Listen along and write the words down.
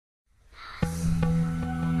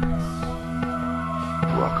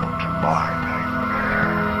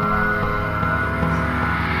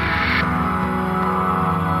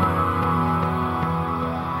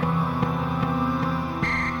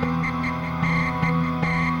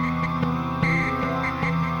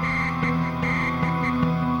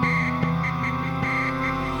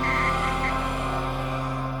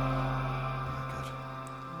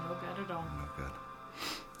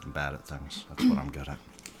things. That's what I'm good at.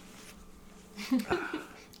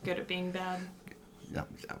 Good at being bad. Yeah.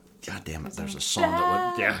 God damn it, there's a song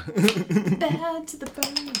that would... Yeah. Bad to the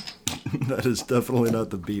bone. That is definitely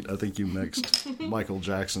not the beat. I think you mixed Michael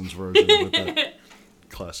Jackson's version with that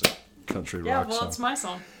classic country rock Yeah, well, song. it's my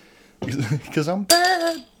song. Because I'm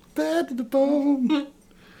bad to the bone.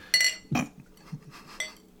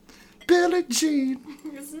 Billie Jean.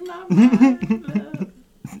 It's not my love.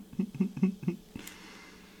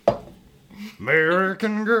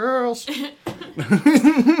 American girls. Welcome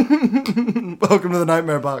to the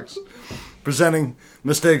Nightmare Box. Presenting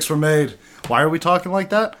Mistakes Were Made. Why are we talking like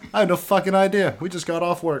that? I have no fucking idea. We just got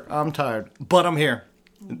off work. I'm tired. But I'm here.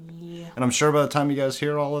 Yeah. And I'm sure by the time you guys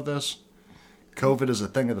hear all of this, COVID is a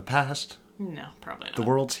thing of the past. No, probably not. The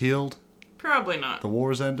world's healed. Probably not. The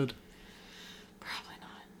war's ended. Probably not.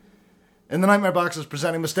 And the Nightmare Box is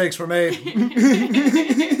presenting Mistakes Were Made.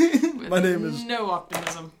 My name is... No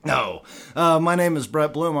optimism. No. My name is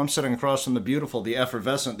Brett Bloom. I'm sitting across from the beautiful, the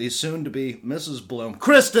effervescent, the soon-to-be Mrs. Bloom,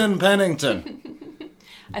 Kristen Pennington.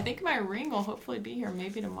 I think my ring will hopefully be here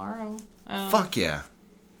maybe tomorrow. Fuck yeah.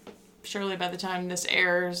 Surely by the time this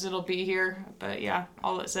airs, it'll be here. But yeah,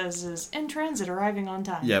 all it says is, in transit, arriving on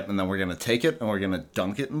time. Yep, and then we're going to take it and we're going to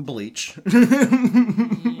dunk it in bleach.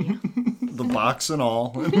 The box and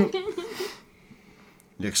all.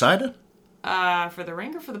 You excited? For the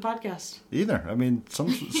ring or for the podcast? Either. I mean, some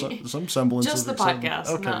semblance Just of the excitement. podcast,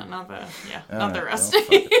 Okay. not the All not the right, rest. well,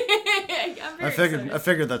 fuck it. I I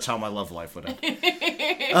figured that's how my love life would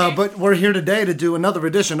end. But we're here today to do another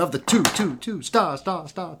edition of the two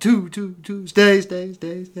days.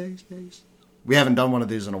 We haven't done one of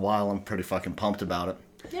these in a while. I'm pretty fucking pumped about it.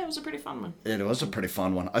 Yeah, it was a pretty fun one. It was a pretty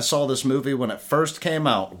fun one. I saw this movie when it first came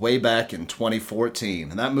out way back in 2014.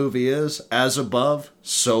 And that movie is As Above,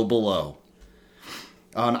 So Below.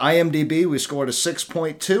 On IMDb, we scored a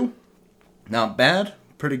 6.2. Not bad.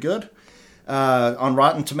 Pretty good. On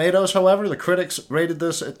Rotten Tomatoes, however, the critics rated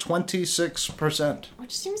this at 26%.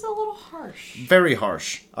 Which seems a little harsh. Very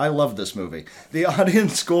harsh. I love this movie. The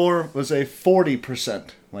audience score was a 40%.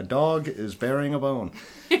 My dog is bearing a bone.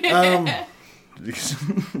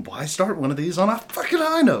 Why start one of these on a fucking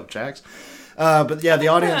high note, Jax? But yeah, the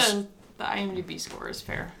audience... The IMDb score is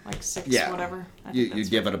fair. Like 6 whatever.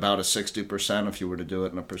 You'd give it about a 60% if you were to do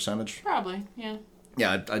it in a percentage? Probably, yeah.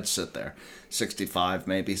 Yeah, I'd sit there. 65,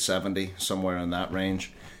 maybe 70, somewhere in that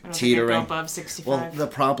range. I don't Teetering. think I'd go above 65. Well, the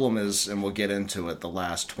problem is, and we'll get into it the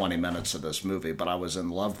last 20 minutes of this movie, but I was in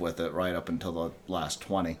love with it right up until the last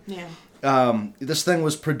 20. Yeah. This thing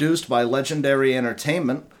was produced by Legendary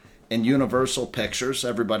Entertainment and Universal Pictures.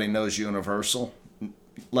 Everybody knows Universal.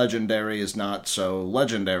 Legendary is not so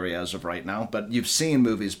legendary as of right now, but you've seen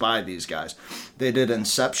movies by these guys. They did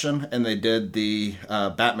Inception, and they did the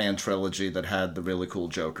Batman trilogy that had the really cool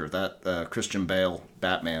Joker. That Christian Bale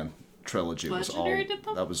Batman trilogy Legendary did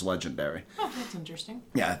them? that was Legendary. Oh, that's interesting.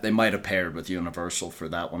 Yeah, they might have paired with Universal for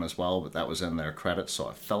that one as well, but that was in their credits, so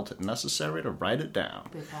I felt it necessary to write it down.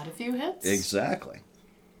 They've had a few hits. Exactly.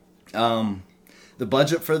 The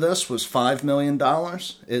budget for this was $5 million.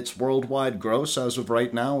 Its worldwide gross as of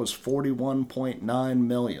right now is $41.9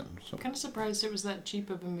 million. So, I'm kind of surprised it was that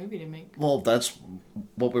cheap of a movie to make. well, that's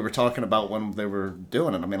what we were talking about when they were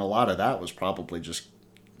doing it. I mean, a lot of that was probably just,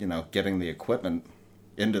 getting the equipment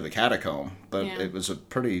into the catacomb. But Yeah. it was a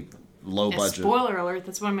pretty low Yeah, budget. spoiler alert,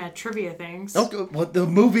 that's one of my trivia things. Oh, what the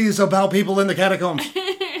movie is about people in the catacombs.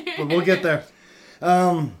 But we'll get there.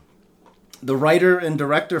 The writer and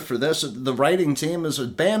director for this, the writing team is a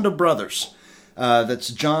band of brothers. That's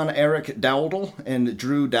John Eric Dowdle and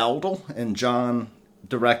Drew Dowdle, and John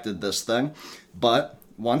directed this thing. But,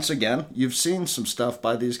 once again, you've seen some stuff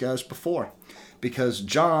by these guys before. Because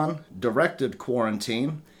John directed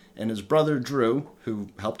Quarantine, and his brother Drew, who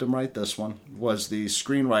helped him write this one, was the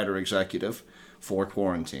screenwriter executive for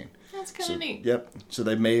Quarantine. That's kind of neat. Yep. So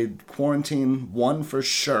they made Quarantine 1 for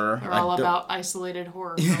sure. They're all about isolated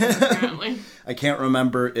horror films, apparently. I can't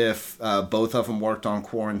remember if both of them worked on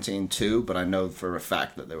Quarantine 2, but I know for a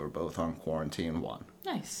fact that they were both on Quarantine 1.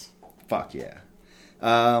 Nice. Fuck yeah.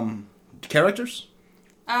 Characters?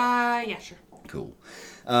 Yeah, sure. Cool.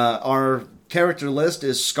 Our character list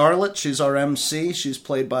is Scarlett. She's our MC. She's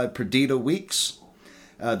played by Perdita Weeks.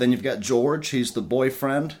 Then you've got George. He's the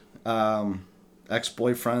boyfriend.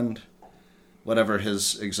 Ex-boyfriend. Whatever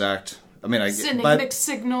his exact... Sending mixed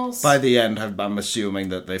signals. By the end, I'm assuming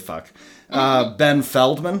that they fuck. Ben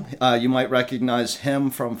Feldman, you might recognize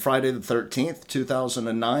him from Friday the 13th,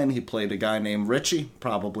 2009. He played a guy named Richie,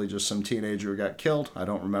 probably just some teenager who got killed. I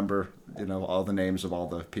don't remember, all the names of all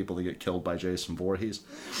the people that get killed by Jason Voorhees.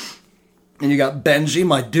 And you got Benji,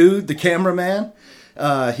 my dude, the cameraman.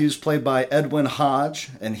 He was played by Edwin Hodge,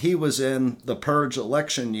 and he was in The Purge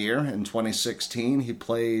election year in 2016. He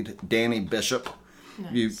played Danny Bishop.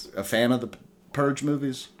 Nice. You a fan of the Purge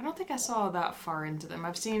movies? I don't think I saw that far into them.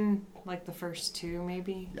 I've seen like the first two,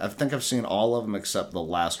 maybe. I think I've seen all of them except the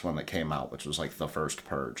last one that came out, which was like the first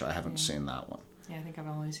Purge. I haven't seen that one. Yeah, I think I've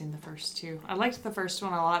only seen the first two. I liked the first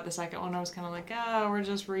one a lot. The second one, I was kind of like, we're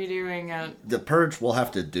just redoing it. The Purge, we'll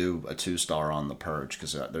have to do a 2-star on The Purge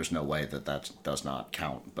because there's no way that does not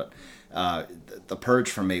count. But The Purge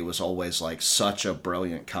for me was always like such a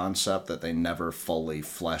brilliant concept that they never fully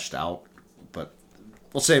fleshed out. But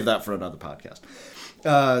we'll save that for another podcast.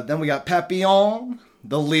 Then we got Papillon,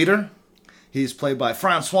 the leader. He's played by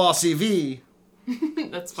Francois Civil.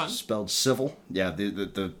 That's fun. Spelled civil. Yeah,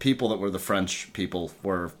 the people that were the French people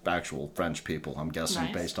were actual French people, I'm guessing,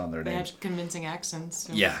 Nice. based on their They names. had convincing accents.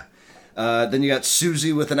 So. Yeah. Then you got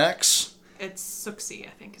Susie with an X. It's Suxi, I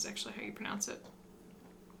think, is actually how you pronounce it.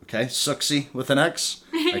 Okay, Suxi with an X.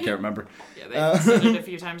 I can't remember. Yeah, they said it a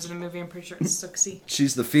few times in the movie. I'm pretty sure it's Suxi.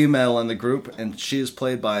 She's the female in the group, and she is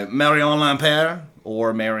played by Marion Lampert,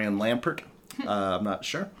 or Marion Lampert. I'm not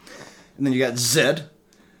sure. And then you got Zed.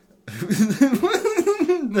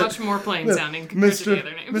 Much more plain sounding compared to the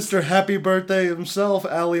other names. Mr. Happy Birthday himself,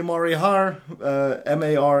 Ali Marihar,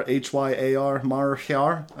 Marhyar,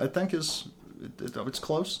 Marhyar, I think it's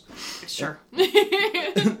close. Sure.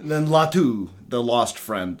 Then Latu, the lost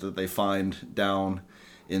friend that they find down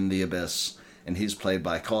in the abyss, and he's played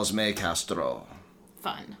by Cosme Castro.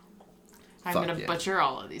 Fun. I'm Fuck going to yeah. butcher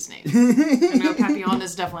all of these names. I know Papillon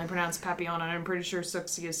is definitely pronounced Papillon, and I'm pretty sure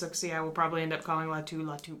Suxi is Suxi. I will probably end up calling Latu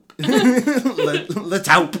Latu.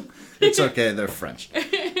 Letaup. It's okay, they're French.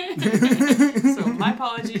 So my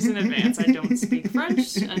apologies in advance. I don't speak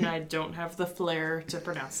French, and I don't have the flair to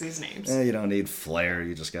pronounce these names. You don't need flair,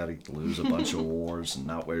 you just gotta lose a bunch of wars and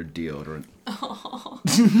not wear deodorant.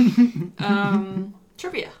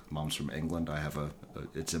 Trivia. Mom's from England, I have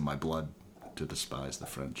it's in my blood to despise the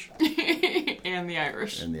French. And the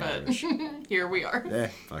Irish. And the but Irish. Here we are. Yeah,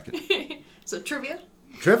 fuck it. So trivia.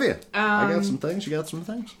 Trivia. I got some things, you got some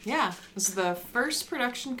things? Yeah, this is the first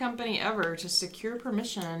production company ever to secure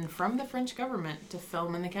permission from the French government to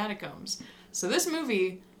film in the catacombs. So this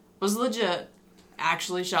movie was legit,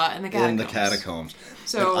 actually shot in the catacombs. In the catacombs.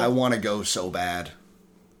 So I want to go so bad.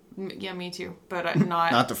 Yeah, me too. But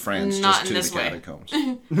not Not to France, not just in to this the way. catacombs.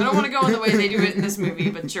 I don't want to go in the way they do it in this movie,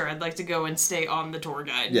 but sure, I'd like to go and stay on the tour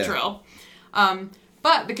guide trail.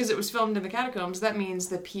 But because it was filmed in the catacombs, that means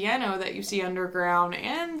the piano that you see underground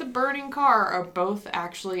and the burning car are both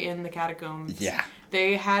actually in the catacombs. Yeah.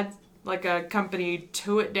 They had like a company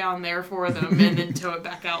tow it down there for them and then tow it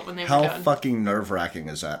back out when they were How done. fucking nerve-wracking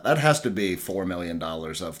is that? That has to be $4 million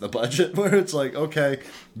of the budget, where it's like, okay,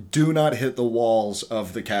 do not hit the walls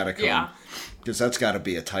of the catacomb. Yeah. Because that's got to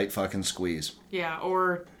be a tight fucking squeeze. Yeah,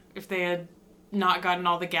 or if they had not gotten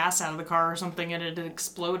all the gas out of the car or something and it had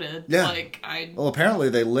exploded. Yeah. Well, apparently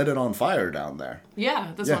they lit it on fire down there.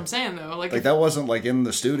 Yeah, that's Yeah. what I'm saying though. Like That wasn't like in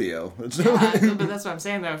the studio. but that's what I'm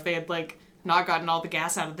saying though. If they had like not gotten all the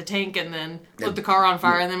gas out of the tank and then lit the car on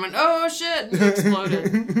fire and then went, oh shit, and it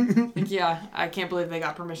exploded. Like, yeah, I can't believe they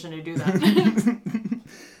got permission to do that.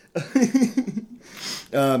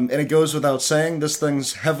 And it goes without saying, this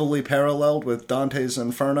thing's heavily paralleled with Dante's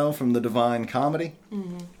Inferno from the Divine Comedy.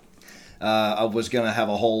 Mm-hmm. I was going to have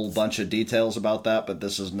a whole bunch of details about that, but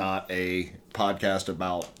this is not a podcast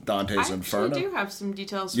about Dante's I Inferno. actually do have some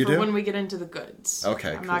details You for do? when we get into the goods.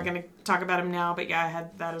 Okay, I'm not going to talk about them now, but yeah, I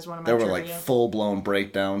had that as one of my There were trivia. like full-blown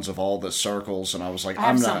breakdowns of all the circles, and I was like, I have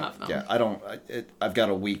I'm some not... of them. Yeah, I don't... I've got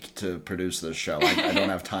a week to produce this show. I don't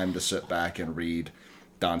have time to sit back and read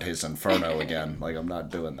Dante's Inferno again. Like, I'm not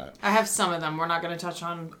doing that. I have some of them. We're not going to touch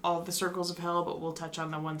on all of the circles of hell, but we'll touch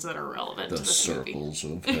on the ones that are relevant The to this movie. circles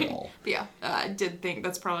of hell. But yeah, I did think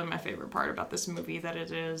that's probably my favorite part about this movie, that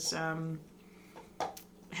it is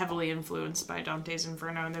heavily influenced by Dante's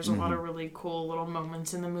Inferno, and there's a lot of really cool little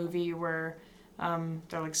moments in the movie where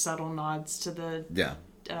they're like subtle nods to the Yeah.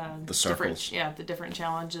 The circles. the different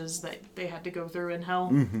challenges that they had to go through in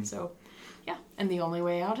hell. So yeah, and the only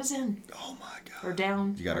way out is in. Oh my god. Or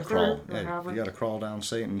down. You gotta or crawl. through, or Yeah, however. you gotta crawl down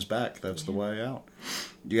Satan's back. That's the way out.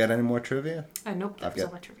 You got any more trivia? Nope, I've that's all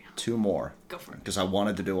got my trivia. 2 more. Go for it. Because I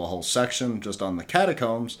wanted to do a whole section just on the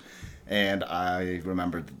catacombs, and I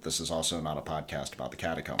remembered that this is also not a podcast about the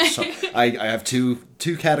catacombs. So I have two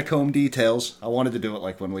catacomb details. I wanted to do it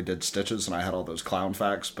like when we did Stitches and I had all those clown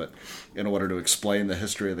facts, but in order to explain the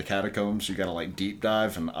history of the catacombs, you gotta like deep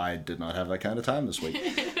dive, and I did not have that kind of time this week.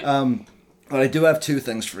 But I do have 2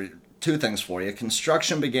 things for two things for you.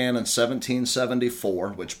 Construction began in 1774,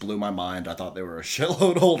 which blew my mind. I thought they were a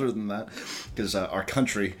shitload older than that, because our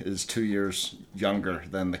country is 2 years younger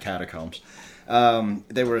than the catacombs.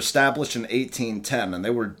 They were established in 1810, and they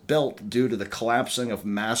were built due to the collapsing of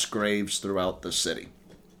mass graves throughout the city.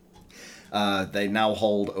 They now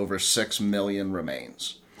hold over 6 million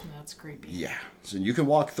remains. That's creepy. Yeah. So you can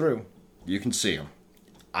walk through. You can see them.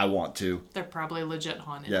 I want to. They're probably legit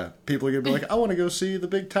haunted. Yeah. People are going to be like, I want to go see the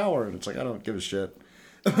big tower. And it's like, I don't give a shit.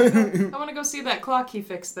 I want to go see that clock he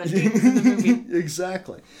fixed that James in the movie.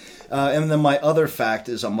 Exactly. And then my other fact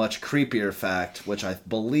is a much creepier fact, which I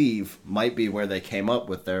believe might be where they came up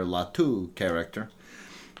with their Latu character.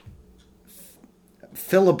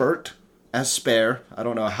 Philibert Asper, I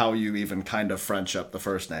don't know how you even kind of French up the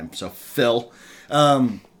first name, so Phil,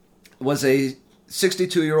 was a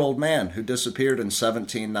 62-year-old man who disappeared in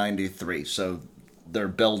 1793, so they're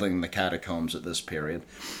building the catacombs at this period.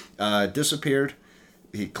 Disappeared,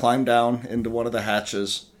 he climbed down into one of the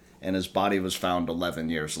hatches, and his body was found 11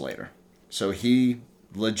 years later. So he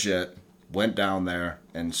legit went down there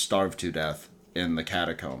and starved to death in the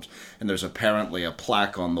catacombs. And there's apparently a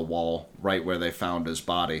plaque on the wall right where they found his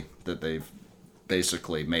body that they've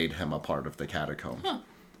basically made him a part of the catacombs. Huh.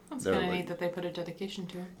 That's kind of neat that they put a dedication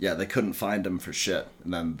to him. Yeah, they couldn't find him for shit.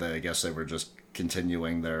 And then I guess they were just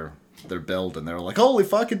continuing their build, and they were like, holy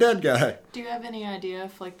fuck, a dead guy. Do you have any idea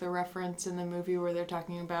if, like, the reference in the movie where they're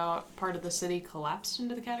talking about part of the city collapsed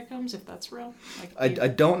into the catacombs, if that's real? Like, I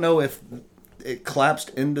don't know if it collapsed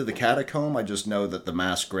into the catacomb. I just know that the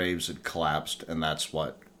mass graves had collapsed, and that's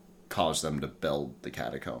what caused them to build the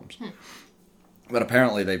catacombs. But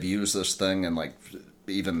apparently they've used this thing in, like,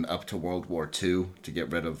 even up to World War II to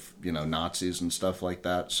get rid of, Nazis and stuff like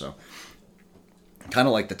that. So kind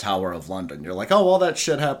of like the Tower of London. You're like, oh, all that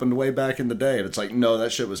shit happened way back in the day. And it's like, no,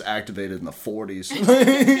 that shit was activated in the 40s.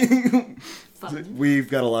 We've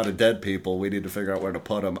got a lot of dead people. We need to figure out where to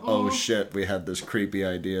put them. Oh, shit, we had this creepy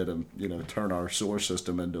idea to, turn our sewer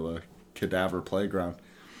system into a cadaver playground.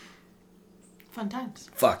 Fun times.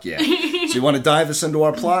 Fuck yeah. So you want to dive us into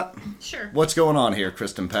our plot? Sure. What's going on here,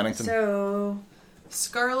 Kristen Pennington? So,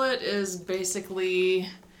 Scarlet is basically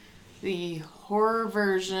the horror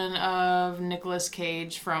version of Nicolas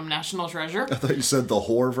Cage from National Treasure. I thought you said the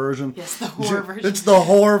whore version. Yes, the horror version. It's the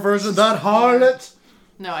horror version, that harlot.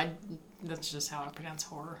 No, that's just how I pronounce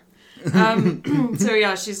horror. So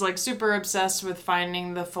yeah, she's like super obsessed with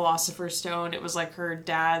finding the Philosopher's Stone. It was like her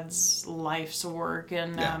dad's life's work,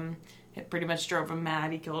 and it pretty much drove him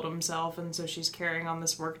mad. He killed himself, and so she's carrying on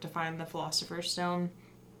this work to find the Philosopher's Stone.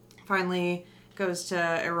 Finally goes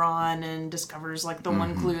to Iran and discovers like the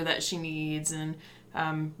one clue that she needs, and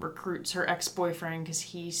recruits her ex-boyfriend because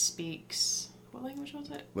he speaks... What language was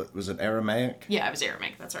it? What, was it Aramaic? Yeah, it was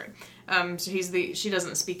Aramaic, that's right. So she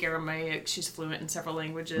doesn't speak Aramaic. She's fluent in several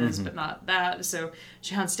languages, but not that. So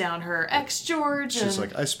she hunts down her ex, George. She's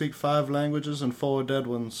like, I speak 5 languages and 4 dead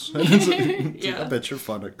ones. I bet you're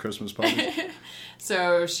fun at Christmas parties.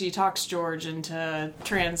 So she talks George into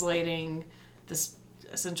translating this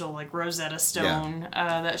essential like Rosetta Stone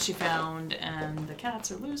that she found, and the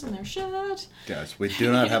cats are losing their shit. Guys, we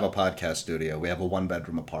do not have a podcast studio. We have a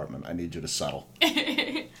 1-bedroom apartment. I need you to settle.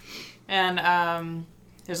 And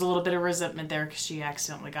there's a little bit of resentment there because she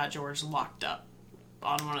accidentally got George locked up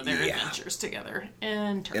on one of their adventures together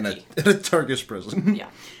in Turkey. In a Turkish prison.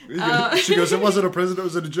 Yeah. She goes, it wasn't a prison, it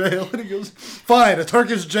was in a jail. And he goes, fine, a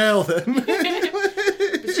Turkish jail then.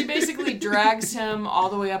 But she basically drags him all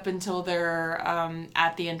the way up until they're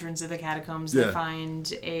at the entrance of the catacombs. They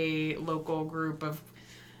find a local group of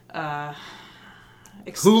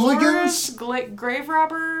explorers, grave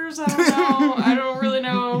robbers. I don't know. I don't really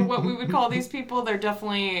know what we would call these people. They're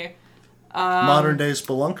definitely modern day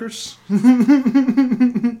spelunkers.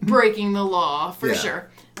 Breaking the law for sure.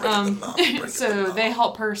 So they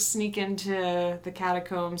help her sneak into the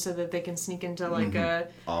catacombs so that they can sneak into like a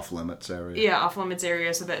off-limits area. Yeah, off-limits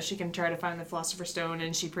area so that she can try to find the Philosopher's Stone,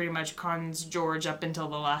 and she pretty much cons George up until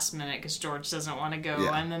the last minute because George doesn't want to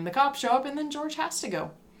go, and then the cops show up and then George has to go.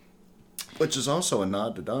 Which is also a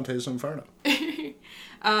nod to Dante's Inferno.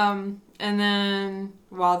 And then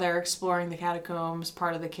while they're exploring the catacombs,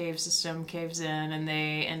 part of the cave system caves in, and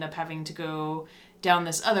they end up having to go down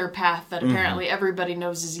this other path that apparently everybody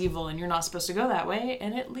knows is evil, and you're not supposed to go that way,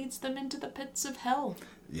 and it leads them into the pits of hell.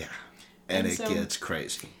 Yeah, and it gets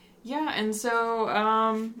crazy. Yeah, and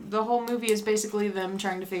so the whole movie is basically them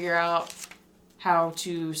trying to figure out how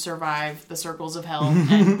to survive the circles of hell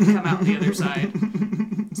and come out the other side.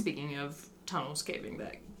 Speaking of tunnels caving,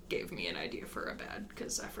 that gave me an idea for a bad,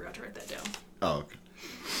 because I forgot to write that down. Oh,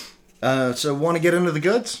 okay. So want to get into the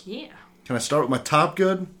goods? Yeah. Can I start with my top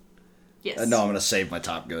good? Yes. No, I'm going to save my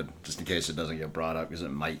top good just in case it doesn't get brought up because it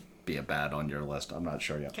might be a bad on your list. I'm not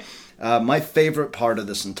sure yet. Okay. My favorite part of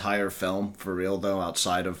this entire film, for real though,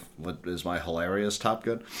 outside of what is my hilarious top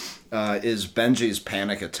good, is Benji's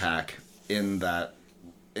panic attack in that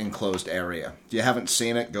enclosed area. If you haven't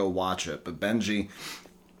seen it, go watch it. But Benji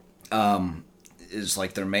is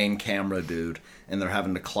like their main camera dude, and they're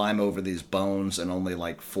having to climb over these bones and only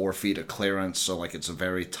like 4 feet of clearance, so like it's a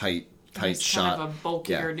very tight he's shot. Kind of a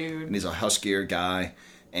bulkier dude. And he's a huskier guy,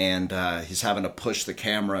 and he's having to push the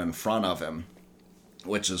camera in front of him,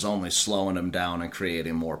 which is only slowing him down and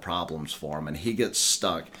creating more problems for him. And he gets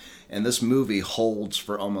stuck. And this movie holds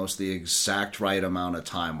for almost the exact right amount of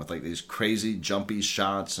time with like these crazy jumpy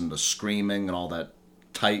shots and the screaming and all that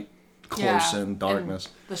tight, close-in darkness.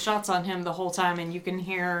 And the shots on him the whole time, and you can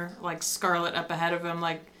hear like Scarlett up ahead of him,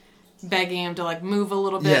 like begging him to like move a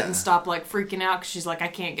little bit and stop like freaking out because she's like, I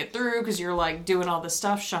can't get through because you're like doing all this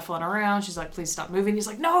stuff, shuffling around. She's like, please stop moving. He's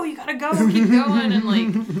like, no, you gotta go, keep going. And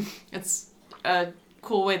like, it's a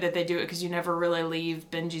cool way that they do it because you never really leave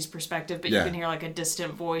Benji's perspective, but you can hear like a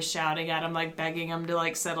distant voice shouting at him, like begging him to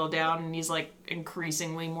like settle down, and he's like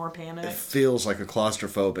increasingly more panicked. It feels like a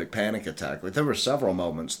claustrophobic panic attack. Like there were several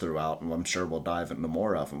moments throughout, and I'm sure we'll dive into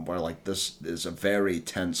more of them, where like this is a very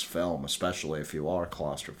tense film, especially if you are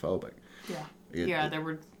claustrophobic. Yeah. There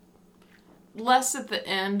were less at the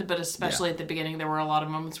end, but especially at the beginning, there were a lot of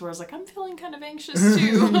moments where I was like, I'm feeling kind of anxious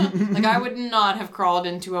too. Like I would not have crawled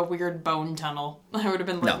into a weird bone tunnel. I would have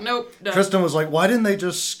been like, nope. Done. Kristen was like, why didn't they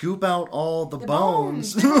just scoop out all the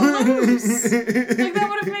bones? They were loose. Like that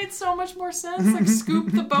would have made so much more sense. Like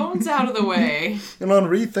scoop the bones out of the way. And on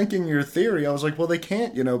rethinking your theory, I was like, well, they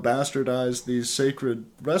can't, bastardize these sacred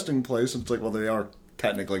resting places. It's like, well, they are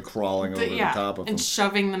technically crawling over the top of them. And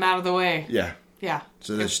shoving them out of the way. Yeah. Yeah.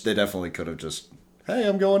 So they definitely could have just, hey,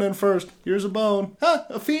 I'm going in first. Here's a bone.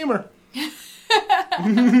 A femur. I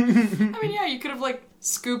mean, yeah, you could have, like,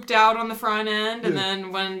 scooped out on the front end, and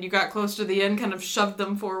then when you got close to the end, kind of shoved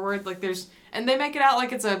them forward. Like, and they make it out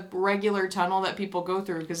like it's a regular tunnel that people go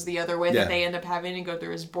through, because the other way that they end up having to go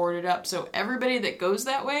through is boarded up. So everybody that goes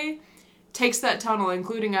that way takes that tunnel,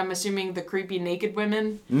 including, I'm assuming, the creepy naked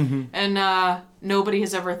women. Mm-hmm. And nobody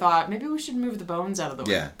has ever thought, maybe we should move the bones out of the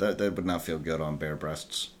way. Yeah, that would not feel good on bare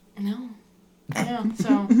breasts. No. Yeah,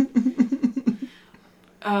 so...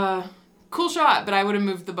 cool shot, but I would have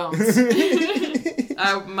moved the bones.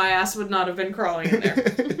 My ass would not have been crawling in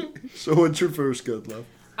there. So what's your first good, love?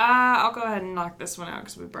 I'll go ahead and knock this one out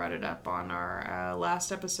because we brought it up on our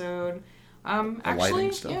last episode.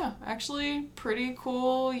 Actually pretty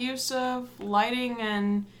cool use of lighting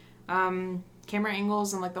and camera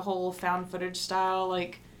angles and like the whole found footage style.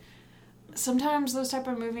 Like sometimes those type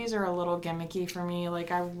of movies are a little gimmicky for me. Like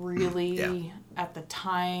I really at the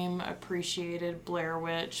time appreciated Blair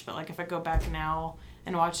Witch, but like if I go back now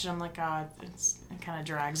and watch it, I'm like, it kind of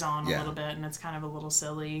drags on a little bit and it's kind of a little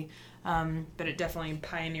silly. But it definitely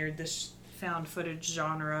pioneered this found footage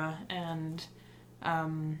genre, and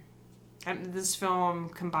this film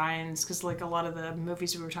combines, because like a lot of the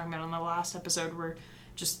movies we were talking about on the last episode were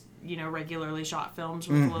just, regularly shot films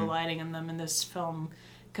with low lighting in them, and this film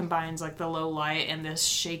combines like the low light and this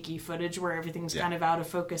shaky footage where everything's kind of out of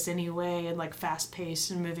focus anyway, and like fast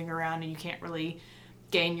paced and moving around, and you can't really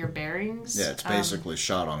gain your bearings. Yeah, it's basically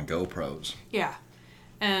shot on GoPros. Yeah.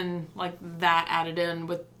 And like that added in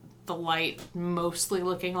with the light mostly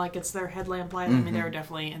looking like it's their headlamp light. Mm-hmm. I mean, there are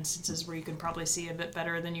definitely instances where you can probably see a bit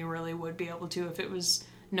better than you really would be able to if it was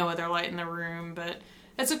no other light in the room, but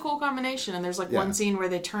it's a cool combination. And there's like one scene where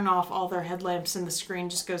they turn off all their headlamps and the screen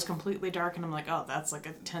just goes completely dark, and I'm like, oh, that's like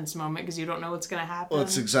a tense moment because you don't know what's going to happen. Well,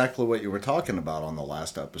 it's exactly what you were talking about on the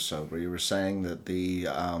last episode, where you were saying that the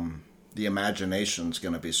imagination's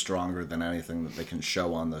going to be stronger than anything that they can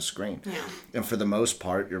show on the screen. Yeah. And for the most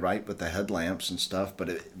part, you're right with the headlamps and stuff,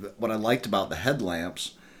 but what I liked about the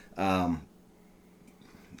headlamps, what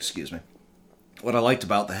I liked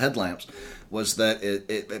about the headlamps was that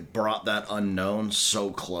it brought that unknown so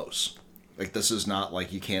close. Like, this is not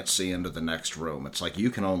like you can't see into the next room. It's like you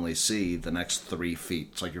can only see the next 3 feet.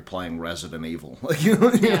 It's like you're playing Resident Evil. Like, you're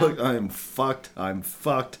like, I'm fucked.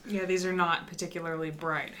 Yeah, these are not particularly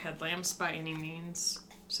bright headlamps by any means.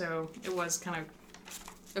 So it was kind of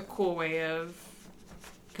a cool way of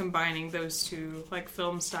combining those two like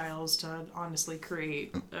film styles to honestly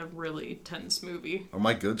create a really tense movie. Are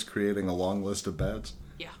my goods creating a long list of bads?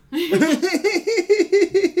 Yeah.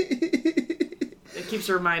 It keeps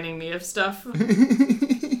reminding me of stuff.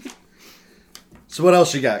 So what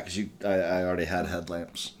else you got? Because I already had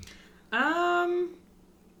headlamps.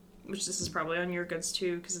 which this is probably on your goods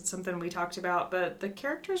too, because it's something we talked about, but the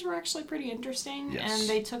characters were actually pretty interesting, and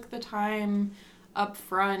they took the time up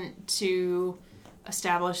front to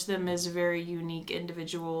establish them as very unique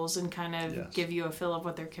individuals and kind of give you a feel of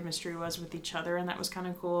what their chemistry was with each other, and that was kind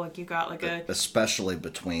of cool. Like, you got like especially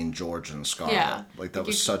between George and Scarlett. Yeah. Like, that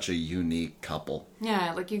was such a unique couple.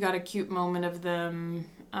 Yeah, like, you got a cute moment of them,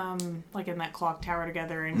 like, in that clock tower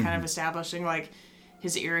together and kind of establishing, like,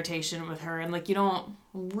 his irritation with her. And, like, you don't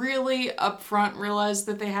really up front realize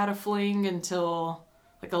that they had a fling until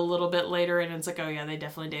like a little bit later, and it's like, oh yeah, they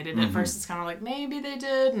definitely dated. At first it's kind of like, maybe they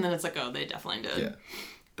did, and then it's like, oh, they definitely did. Yeah.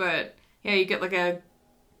 But yeah, you get like a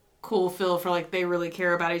cool feel for like they really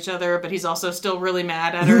care about each other, but he's also still really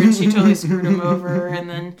mad at her, and she totally screwed him over, and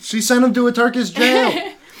then she sent him to a Turkish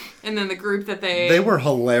jail. And then the group that they were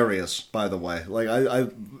hilarious, by the way. Like, I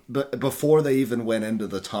before they even went into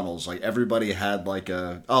the tunnels, like, everybody had like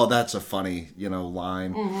that's a funny,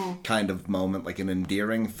 line kind of moment, like an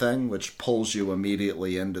endearing thing, which pulls you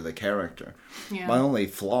immediately into the character. Yeah. My only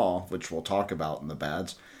flaw, which we'll talk about in the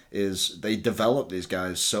bads, is they developed these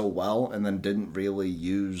guys so well and then didn't really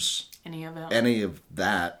use any of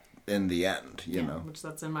that in the end, you know. Which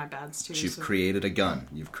that's in my bads too. You've created a gun.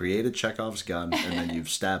 You've created Chekhov's gun, and then you've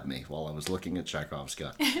stabbed me while I was looking at Chekhov's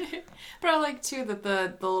gun. But I like too that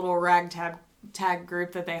the little ragtag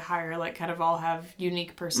group that they hire, like, kind of all have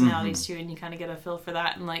unique personalities too, and you kind of get a feel for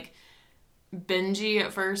that. And like Benji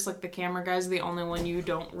at first, like the camera guy's the only one you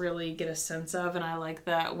don't really get a sense of, and I like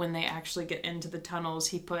that when they actually get into the tunnels,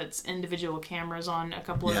 he puts individual cameras on a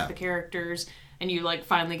couple of the characters, and you like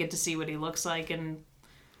finally get to see what he looks like. And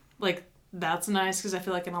like, that's nice, because I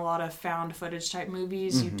feel like in a lot of found footage type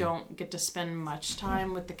movies, you don't get to spend much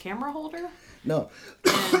time with the camera holder. No.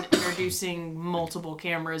 And introducing multiple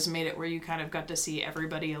cameras made it where you kind of got to see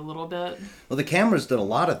everybody a little bit. Well, the cameras did a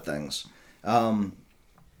lot of things.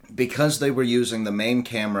 Because they were using the main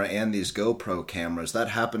camera and these GoPro cameras, that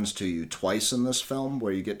happens to you twice in this film,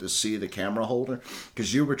 where you get to see the camera holder,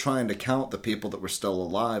 because you were trying to count the people that were still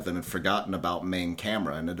alive and had forgotten about main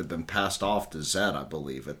camera, and it had been passed off to Zed, I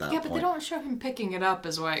believe, at that point. Yeah, but they don't show him picking it up,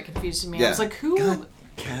 is why it confused me. Yeah. I was like, who... God,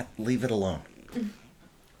 Cat, leave it alone.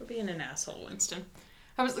 We're being an asshole, Winston.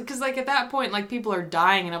 I was, because like at that point, like, people are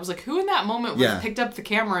dying, and I was like, who in that moment would have picked up the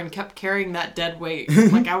camera and kept carrying that dead weight?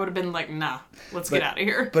 Like, I would have been like, nah, let's get out of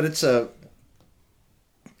here. But it's I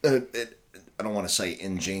don't want to say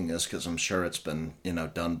ingenious, because I'm sure it's been,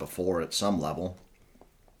 done before at some level.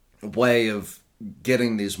 A way of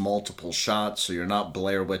getting these multiple shots, so you're not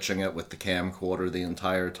Blair Witching it with the camcorder the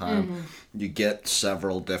entire time. You get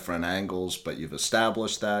several different angles, but you've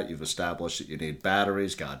established that. You've established that you need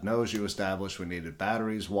batteries. God knows you established we needed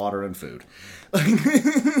batteries, water, and food.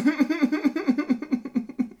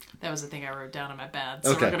 That was the thing I wrote down in my bad,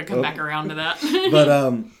 so we're going to come back around to that.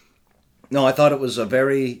 But, no, I thought it was a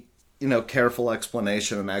very, careful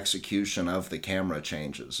explanation and execution of the camera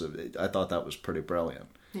changes. I thought that was pretty brilliant.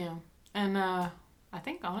 Yeah. And I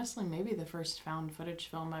think, honestly, maybe the first found footage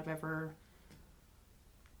film I've ever...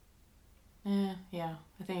 I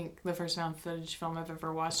think the first found footage film I've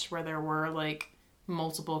ever watched where there were, like,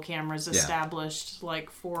 multiple cameras established, like,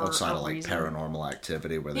 for outside of, like, reason. Paranormal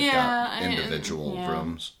Activity, where they've got individual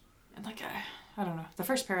rooms. And, like, I don't know. The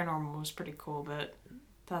first Paranormal was pretty cool, but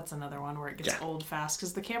that's another one where it gets old fast,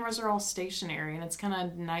 because the cameras are all stationary, and it's kind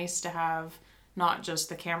of nice to have... not just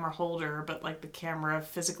the camera holder, but like the camera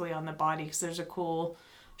physically on the body, because there's a cool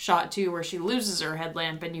shot too where she loses her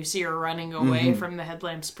headlamp and you see her running away from the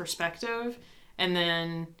headlamp's perspective, and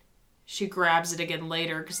then she grabs it again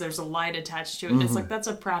later because there's a light attached to it. And it's like, that's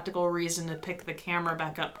a practical reason to pick the camera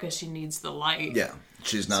back up, because she needs the light. Yeah,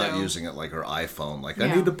 she's not using it like her iPhone, like,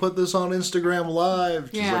 I need to put this on Instagram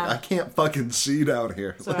Live. She's like, I can't fucking see down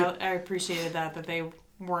here. So I appreciated that they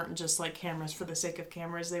weren't just like cameras for the sake of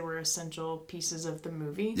cameras. They were essential pieces of the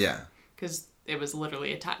movie. Yeah. Because it was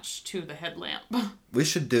literally attached to the headlamp. We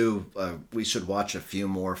should watch a few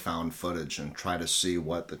more found footage and try to see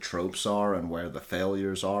what the tropes are and where the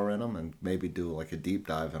failures are in them, and maybe do like a deep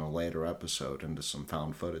dive in a later episode into some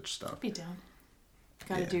found footage stuff. Be down.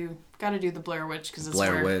 Gotta do the Blair Witch, because it's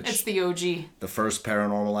it's the OG. The first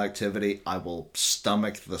Paranormal Activity, I will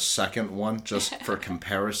stomach the second one just for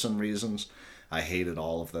comparison reasons. I hated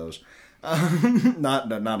all of those.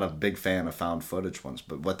 Not a big fan of found footage ones,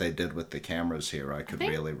 but what they did with the cameras here, I could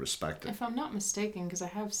really respect it. If I'm not mistaken, because I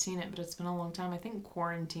have seen it, but it's been a long time, I think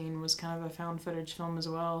Quarantine was kind of a found footage film as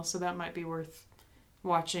well, so that might be worth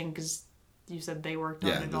watching, because you said they worked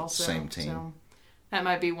on it also. Same team. So that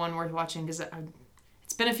might be one worth watching, because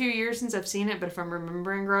it's been a few years since I've seen it, but if I'm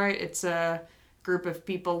remembering right, it's a group of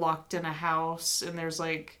people locked in a house, and there's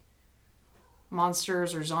like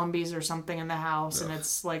monsters or zombies or something in the house, and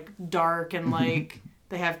it's like dark and like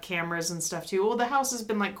they have cameras and stuff too. Well, the house has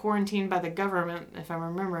been like quarantined by the government, if I'm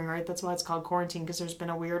remembering right. That's why it's called quarantine, because there's been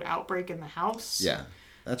a weird outbreak in the house. Yeah,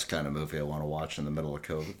 that's the kind of movie I want to watch in the middle of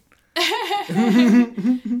COVID.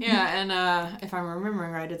 Yeah, and if I'm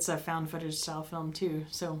remembering right, it's a found footage style film too.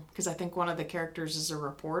 So, because I think one of the characters is a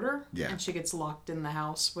reporter, and she gets locked in the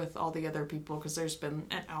house with all the other people because there's been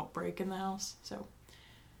an outbreak in the house. So,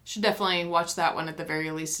 should definitely watch that one at the very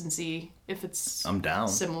least and see if it's I'm down.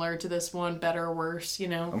 Similar to this one, better or worse, you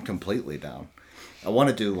know. I'm completely down. I want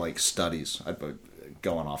to do like studies. I'd be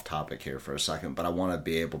going off topic here for a second, but I want to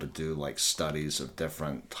be able to do like studies of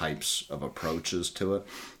different types of approaches to it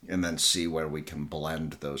and then see where we can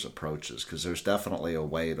blend those approaches, because there's definitely a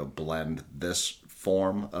way to blend this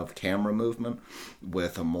form of camera movement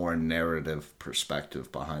with a more narrative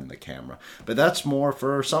perspective behind the camera. But that's more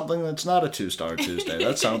for something that's not a 2-Star Tuesday.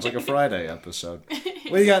 That sounds like a Friday episode.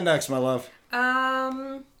 What do you got next, my love?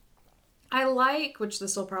 I like, which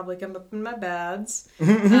this will probably come up in my bads,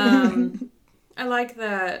 I like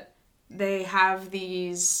that they have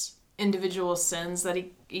these individual sins that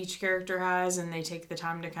each character has, and they take the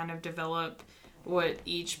time to kind of develop what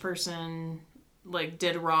each person like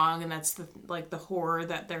did wrong, and that's the horror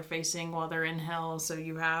that they're facing while they're in hell. So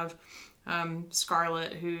you have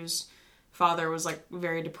Scarlet, whose father was like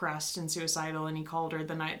very depressed and suicidal, and he called her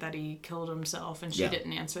the night that he killed himself, and she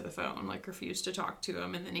didn't answer the phone, like refused to talk to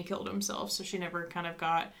him, and then he killed himself. So she never kind of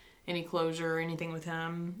got any closure or anything with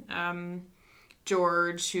him.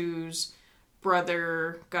 George, whose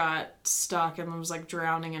brother got stuck and was like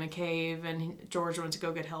drowning in a cave, and George went to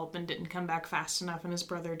go get help and didn't come back fast enough, and his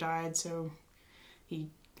brother died. So I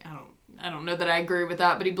don't know that I agree with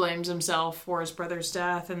that, but he blames himself for his brother's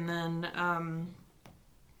death. And then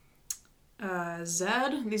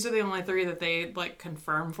Zed, these are the only three that they like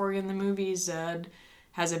confirm for you in the movie. Zed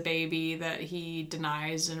has a baby that he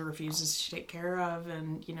denies and refuses to take care of,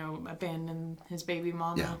 and abandon his baby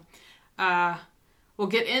mama. We'll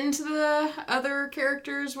get into the other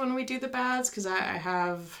characters when we do the bads, because I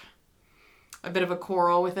have a bit of a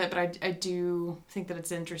quarrel with it, but I do think that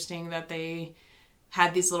it's interesting that they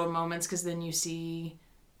had these little moments, because then you see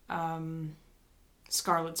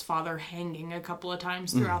Scarlett's father hanging a couple of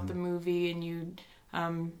times throughout the movie, and you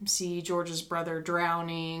see George's brother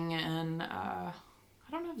drowning, and I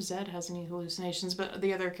don't know if Zed has any hallucinations, but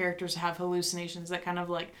the other characters have hallucinations that kind of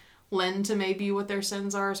like lend to maybe what their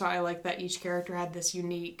sins are. So I like that each character had this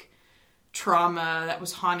unique trauma that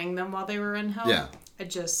was haunting them while they were in hell. Yeah. I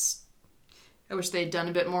wish they'd done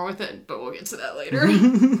a bit more with it, but we'll get to that later.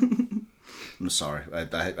 I'm sorry.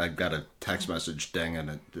 I got a text message ding,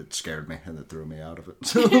 and it scared me, and it threw me out of it.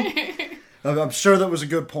 So I'm sure that was a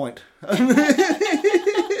good point.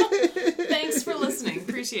 Thanks for listening.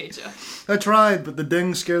 Appreciate you. I tried, but the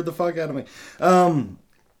ding scared the fuck out of me.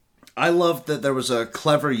 I loved that there was a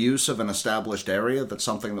clever use of an established area. That's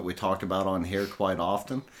something that we talk about on here quite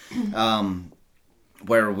often.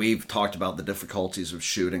 Where we've talked about the difficulties of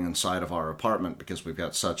shooting inside of our apartment because we've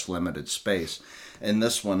got such limited space. In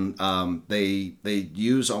this one, they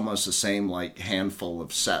use almost the same like handful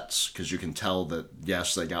of sets, because you can tell that,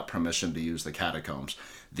 yes, they got permission to use the catacombs,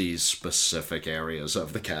 these specific areas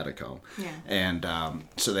of the catacomb. Yeah. And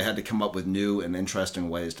so they had to come up with new and interesting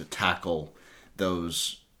ways to tackle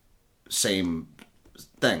those same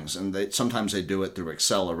things, and sometimes they do it through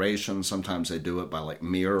acceleration, sometimes they do it by like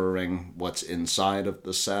mirroring what's inside of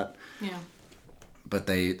the set. Yeah. But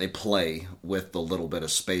they play with the little bit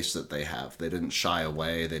of space that they have. They didn't shy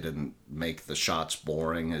away, they didn't make the shots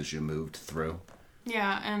boring as you moved through.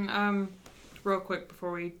 Yeah, and real quick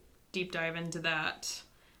before we deep dive into that,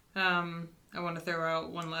 I want to throw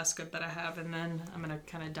out one last good that I have, and then I'm going to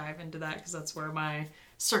kind of dive into that, because that's where my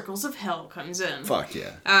Circles of Hell comes in. Fuck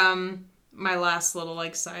yeah. My last little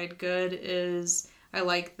like side good is I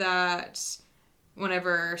like that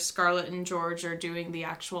whenever Scarlett and George are doing the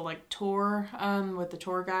actual like tour with the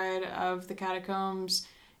tour guide of the catacombs,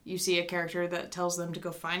 you see a character that tells them to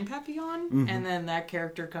go find Papillon, and then that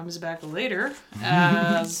character comes back later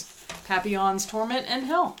as Papillon's torment in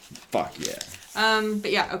hell. Fuck yeah.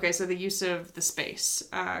 But yeah, okay, so the use of the space,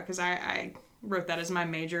 because I wrote that as my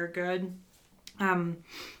major good.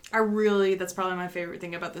 That's probably my favorite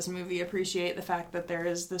thing about this movie. Appreciate the fact that there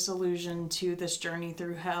is this allusion to this journey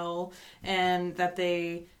through hell, and that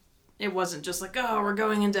it wasn't just like, oh, we're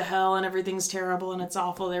going into hell and everything's terrible and it's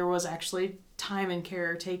awful. There was actually time and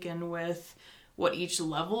care taken with what each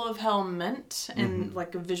level of hell meant, and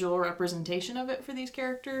like a visual representation of it for these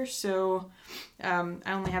characters. So I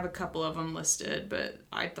only have a couple of them listed, but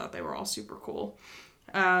I thought they were all super cool.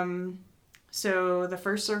 So the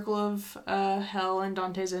first circle of hell in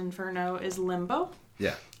Dante's Inferno is Limbo.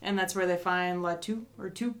 Yeah. And that's where they find La Toupe, or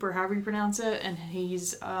Toupe, or however you pronounce it. And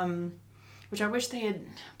he's, which I wish they had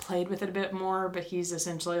played with it a bit more, but he's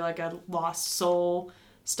essentially like a lost soul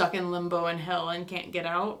stuck in limbo in hell and can't get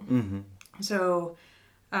out. Mm-hmm. So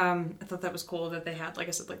I thought that was cool that they had, like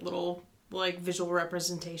I said, like little like visual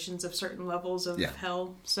representations of certain levels of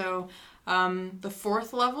hell. So the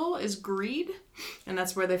fourth level is Greed, and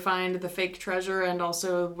that's where they find the fake treasure, and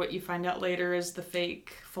also what you find out later is the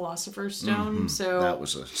fake Philosopher's Stone. Mm-hmm. So that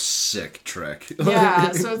was a sick trick.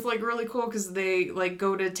 Yeah, so it's like really cool because they like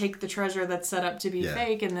go to take the treasure that's set up to be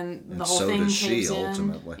fake, and then the whole thing caves in.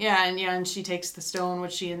 Ultimately. And she takes the stone,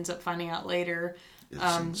 which she ends up finding out later.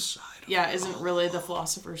 Inside isn't really the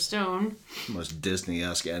Philosopher's Stone. Most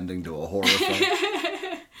Disney-esque ending to a horror film.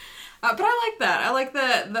 But I like that. I like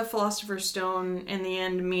that the Philosopher's Stone in the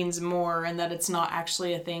end means more, and that it's not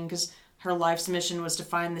actually a thing, because her life's mission was to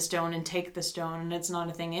find the stone and take the stone, and it's not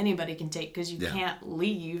a thing anybody can take, because you can't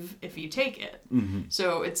leave if you take it. Mm-hmm.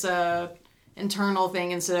 So it's a internal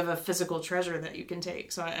thing instead of a physical treasure that you can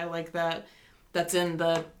take. So I like that. That's in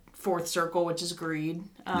the fourth circle, which is Greed.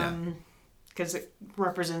 Because it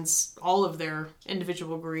represents all of their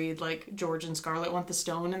individual greed. Like George and Scarlett want the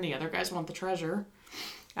stone, and the other guys want the treasure.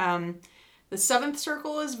 The seventh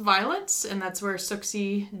circle is Violence, and that's where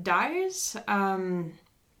Suxi dies.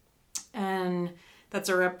 And that's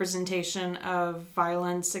a representation of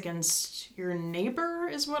violence against your neighbor,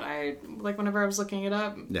 is what I like. Whenever I was looking it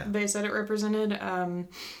up, they said it represented,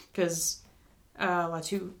 because La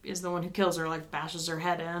Toupe is the one who kills her, like bashes her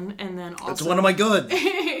head in, and then also That's one of my good.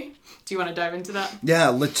 Do you want to dive into that? Yeah,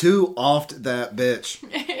 La Toupe offed that bitch.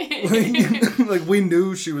 Like we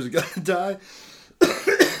knew she was gonna die.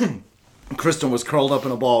 Kristen was curled up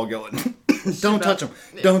in a ball going, don't touch him,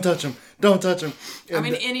 don't touch him, don't touch him. And I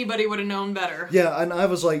mean, anybody would have known better. Yeah, and I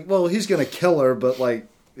was like, well, he's going to kill her, but, like,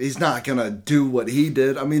 he's not going to do what he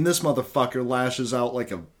did. I mean, this motherfucker lashes out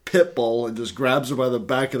like a pit bull and just grabs her by the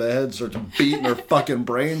back of the head and starts beating her fucking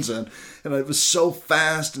brains in. And it was so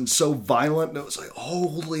fast and so violent, and it was like,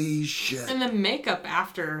 holy shit. And the makeup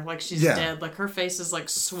after, like, she's dead. Like, her face is, like,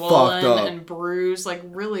 swollen and bruised. Like,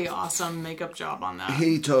 really awesome makeup job on that.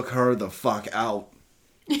 He took her the fuck out.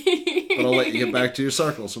 But I'll let you get back to your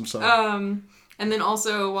circles. I'm sorry. And then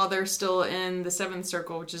also, while they're still in the seventh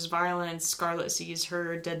circle, which is Violence, Scarlett sees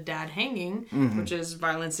her dead dad hanging, which is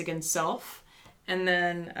violence against self. And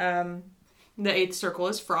then the eighth circle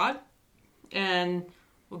is Fraud. And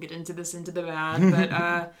we'll get into this into the bad,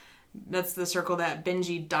 but that's the circle that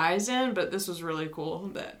Benji dies in. But this was really cool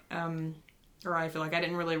that, or I feel like I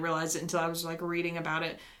didn't really realize it until I was like reading about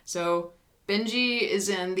it. So Benji is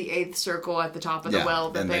in the eighth circle at the top of the well.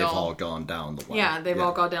 That and they've all gone down the well. Yeah, they've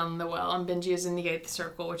all gone down the well. And Benji is in the eighth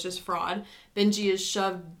circle, which is Fraud. Benji is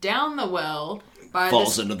shoved down the well by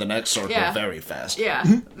falls into the next circle very fast. Yeah,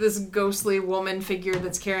 this ghostly woman figure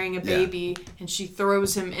that's carrying a baby, and she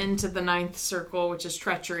throws him into the ninth circle, which is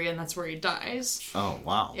Treachery, and that's where he dies. Oh,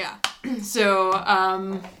 wow. Yeah. So,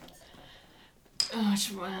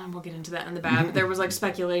 we'll get into that in the bad, but there was like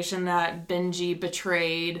speculation that Benji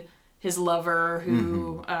betrayed his lover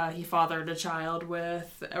who he fathered a child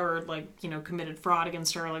with, or like, you know, committed fraud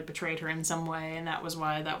against her, like betrayed her in some way, and that was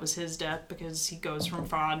why that was his death, because he goes from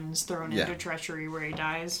fraud and is thrown into Treachery where he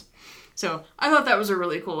dies. So I thought that was a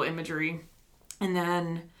really cool imagery. And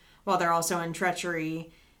then while they're also in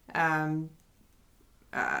Treachery,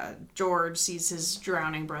 George sees his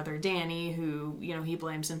drowning brother Danny, who, you know, he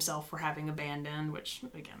blames himself for having abandoned, which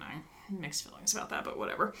again, I mixed feelings about that, but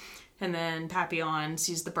whatever. And then Papillon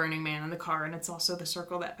sees the burning man in the car, and it's also the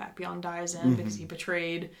circle that Papillon dies in because he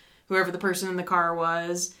betrayed whoever the person in the car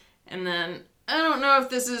was. And then I don't know if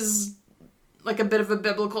this is like a bit of a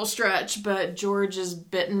biblical stretch, but George is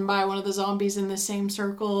bitten by one of the zombies in the same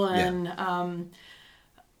circle, and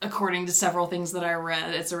according to several things that I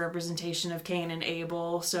read, it's a representation of Cain and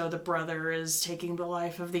Abel, so the brother is taking the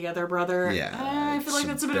life of the other brother. Yeah. I feel like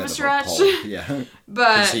that's a bit of a stretch. Yeah.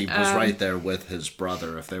 But because he was right there with his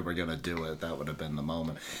brother. If they were going to do it, that would have been the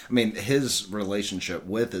moment. I mean, his relationship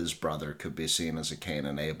with his brother could be seen as a Cain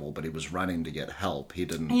and Abel, but he was running to get help. He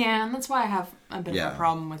didn't... Yeah, and that's why I have a bit of a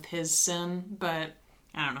problem with his sin, but...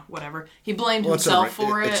 I don't know, whatever. He blamed himself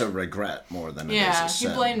for it. It's a regret more than it is a sin.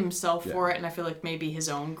 He blamed himself for it, and I feel like maybe his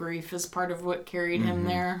own grief is part of what carried him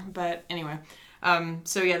there. But anyway,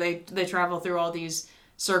 so yeah, they travel through all these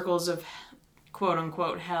circles of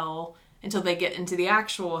quote-unquote hell until they get into the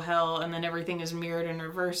actual hell, and then everything is mirrored in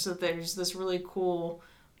reverse. So there's this really cool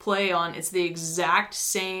play on, it's the exact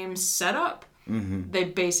same setup, they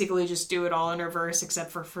basically just do it all in reverse,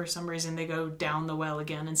 except for some reason they go down the well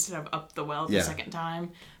again instead of up the well the second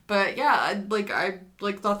time. But yeah, I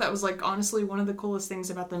thought that was like honestly one of the coolest things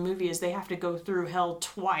about the movie is they have to go through hell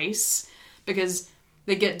twice because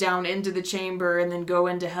they get down into the chamber and then go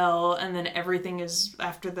into hell, and then everything is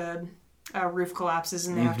after the roof collapses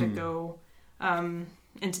and they have to go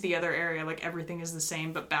into the other area. Like everything is the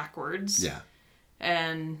same but backwards. Yeah.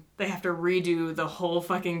 And they have to redo the whole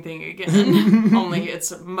fucking thing again. Only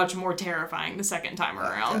it's much more terrifying the second time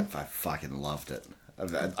around. I fucking loved it.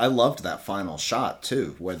 I loved that final shot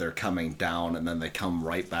too, where they're coming down and then they come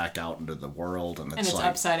right back out into the world, and it's like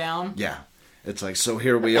upside down. Yeah, it's like, so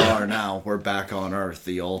here we are now. We're back on Earth,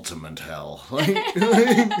 the ultimate hell.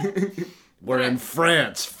 We're in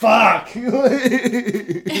France. Fuck. I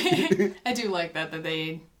do like that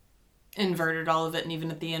they inverted all of it, and even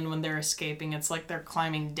at the end when they're escaping, it's like they're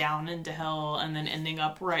climbing down into hell and then ending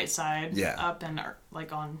up right side up and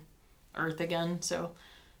like on Earth again. So.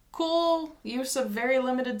 Cool use of very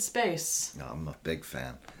limited space. No, I'm a big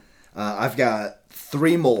fan. I've got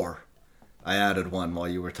 3 more. I added one while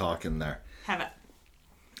you were talking there. Have it.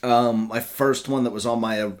 My first one that was on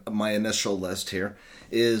my initial list here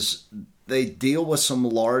is they deal with some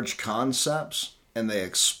large concepts and they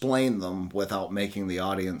explain them without making the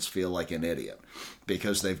audience feel like an idiot.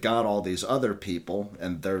 Because they've got all these other people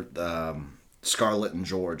and they're... Scarlett and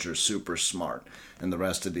George are super smart. And the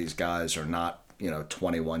rest of these guys are not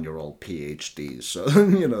 21-year-old PhDs. So,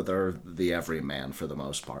 they're the everyman for the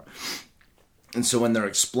most part. And so when they're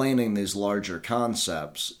explaining these larger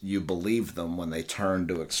concepts, you believe them when they turn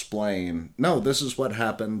to explain, no, this is what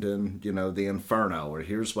happened in, the Inferno, or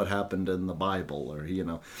here's what happened in the Bible, or,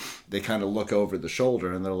 they kind of look over the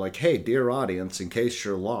shoulder and they're like, hey, dear audience, in case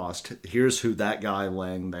you're lost, here's who that guy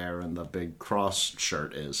laying there in the big cross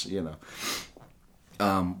shirt is,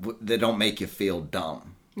 They don't make you feel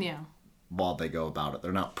dumb. Yeah. While they go about it.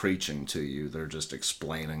 They're not preaching to you. They're just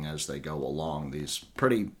explaining as they go along these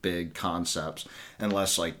pretty big concepts,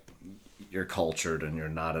 unless, like, you're cultured and you're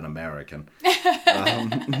not an American.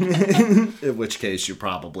 In which case you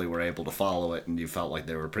probably were able to follow it and you felt like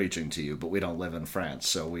they were preaching to you, but we don't live in France,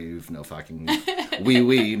 so we've no fucking...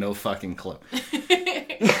 no fucking clue.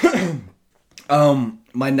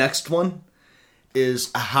 My next one is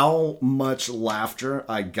how much laughter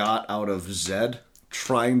I got out of Zed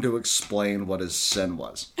trying to explain what his sin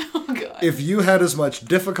was. Oh, God. If you had as much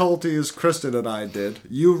difficulty as Kristen and I did,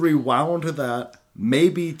 you rewound that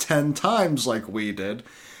maybe 10 times like we did,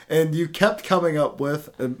 and you kept coming up with,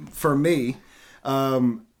 for me,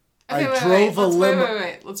 Wait.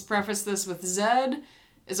 Let's preface this with Zed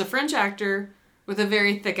is a French actor with a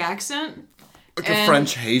very thick accent. Like a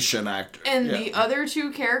French Haitian actor. And the other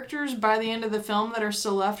 2 characters by the end of the film that are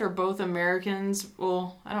still left are both Americans.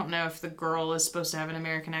 Well, I don't know if the girl is supposed to have an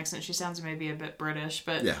American accent. She sounds maybe a bit British.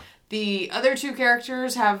 But the other 2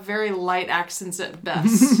 characters have very light accents at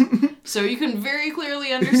best. So you can very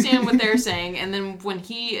clearly understand what they're saying. And then when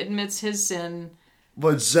he admits his sin...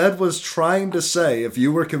 What Zed was trying to say, if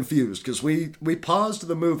you were confused, because we paused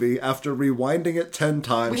the movie after rewinding it 10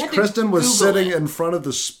 times. Kristen was sitting in front of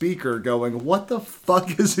the speaker going, what the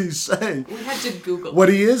fuck is he saying? We had to Google What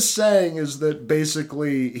he is saying is that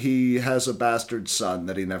basically he has a bastard son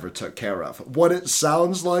that he never took care of. What it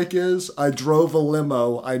sounds like is, I drove a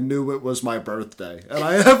limo, I knew it was my birthday, and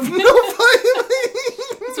I have no fucking...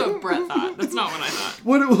 That's what Brett thought. That's not what I thought.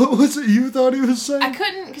 What was it you thought he was saying? I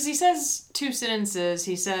couldn't, because he says 2 sentences.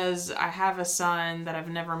 He says, I have a son that I've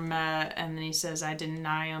never met, and then he says, I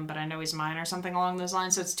deny him, but I know he's mine, or something along those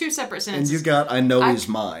lines. So it's 2 separate sentences. And you got, I know he's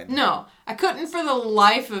mine. No, I couldn't for the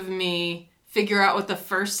life of me figure out what the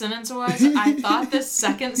first sentence was. I thought the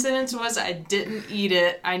second sentence was, I didn't eat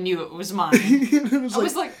it, I knew it was mine. I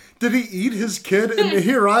was like... Did he eat his kid? And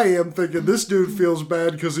here I am thinking, this dude feels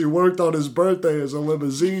bad because he worked on his birthday as a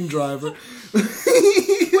limousine driver. We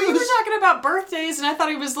were talking about birthdays, and I thought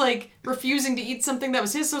he was, like, refusing to eat something that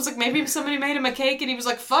was his. So I was like, maybe somebody made him a cake, and he was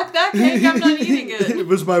like, fuck that cake, I'm not eating it. It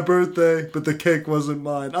was my birthday, but the cake wasn't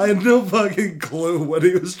mine. I had no fucking clue what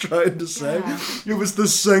he was trying to say. Yeah. It was the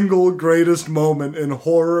single greatest moment in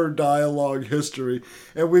horror dialogue history.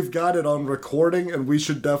 And we've got it on recording, and we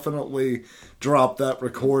should definitely drop that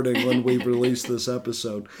recording when we release this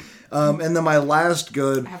episode. And then my last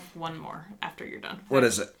good... I have one more after you're done. What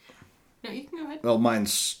is it? No, you can go ahead. Well,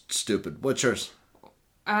 mine's stupid. What's yours?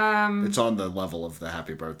 It's on the level of the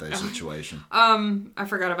happy birthday situation. I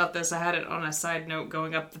forgot about this. I had it on a side note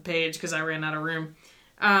going up the page because I ran out of room.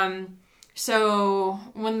 So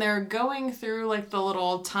when they're going through like the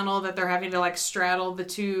little tunnel that they're having to like straddle the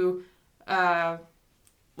two,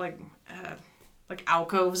 like like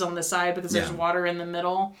alcoves on the side because there's Yeah. water in the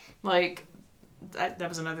middle. Like that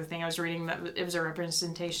was another thing I was reading, that it was a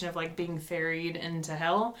representation of like being ferried into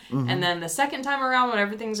hell. And then the second time around, when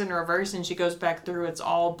everything's in reverse and she goes back through, it's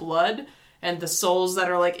all blood. And the souls that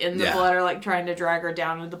are, like, in the blood are, like, trying to drag her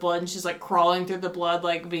down into the blood. And she's, like, crawling through the blood,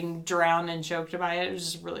 like, being drowned and choked by it. It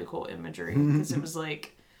was just really cool imagery. Because it was,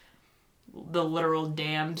 like, the literal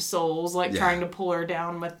damned souls, like, trying to pull her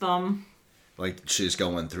down with them. Like, she's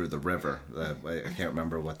going through the river. I can't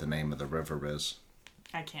remember what the name of the river is.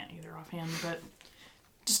 I can't either offhand, but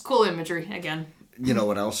just cool imagery, again. You know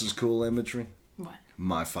what else is cool imagery? What?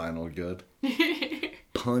 My Final Good.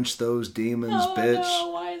 Punch those demons, Oh, bitch.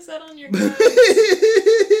 no, why is that on your goods?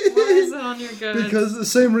 Why is that on your goods? Because the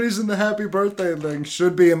same reason the happy birthday thing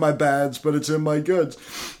should be in my bads, but it's in my goods.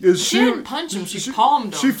 Is She didn't punch him, she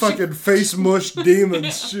palmed him. She fucking face mushed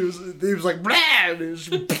demons. He was like, "Blah!" And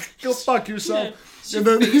she, go fuck yourself. She And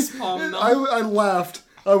then face palmed them. I laughed.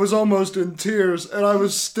 I was almost in tears, and I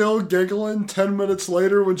was still giggling 10 minutes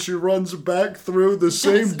later when she runs back through. The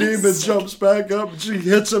same demon jumps back up, and she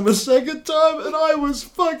hits him a second time, and I was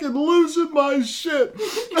fucking losing my shit.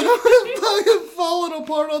 I was fucking falling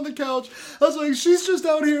apart on the couch. I was like, she's just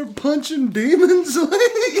out here punching demons?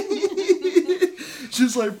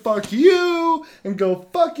 She's like, fuck you, and go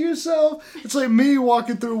fuck yourself. It's like me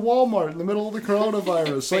walking through Walmart in the middle of the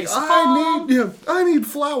coronavirus. Like, I need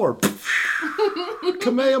flour.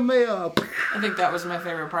 Kamehameha. I think that was my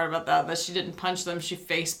favorite part about that she didn't punch them, she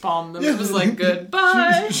face palmed them. It was like,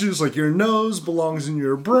 goodbye. She was like, your nose belongs in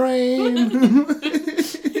your brain.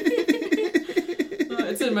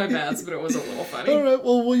 It's in my bads, but it was a little funny. Alright,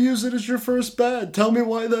 well, we'll use it as your first bad. Tell me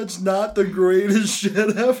why that's not the greatest shit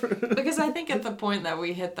ever. Because I think at the point that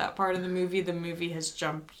we hit that part of the movie has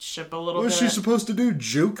jumped ship a little What's bit. she supposed to do?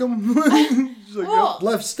 Juke him? She's like, Well,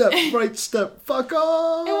 left step, right step, fuck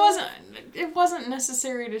off. It wasn't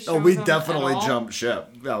necessary to show Oh, we them definitely at all. jumped ship.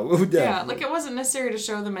 Oh, Yeah, like it wasn't necessary to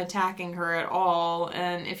show them attacking her at all,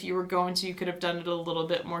 and if you were going to, you could have done it a little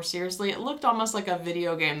bit more seriously. It looked almost like a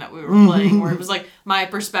video game that we were playing, where it was like my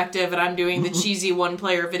perspective, and I'm doing the cheesy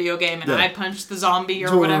one-player video game, and I punched the zombie or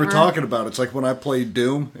That's what whatever. we were talking about. It's like when I play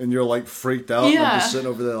Doom, and you're like freaked out, and I'm Yeah. just sitting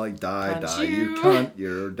over there like, die, Punch you you. cunt,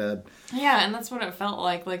 you're dead. Yeah, and that's what it felt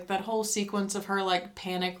like. Like that whole sequence of her like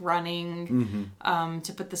panic running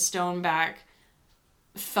to put the stone back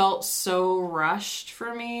felt so rushed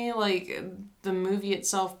for me. Like the movie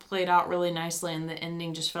itself played out really nicely, and the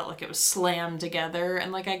ending just felt like it was slammed together.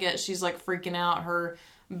 And like I get she's like freaking out, her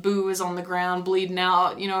boo is on the ground bleeding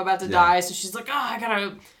out, about to die, so she's like, I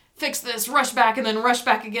gotta fix this, rush back, and then rush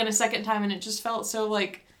back again a second time, and it just felt so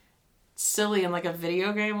like silly and like a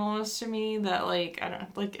video game almost to me that like I don't know,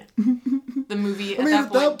 like the movie at that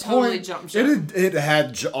point totally jumped ship. It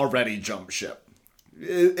had already jumped ship.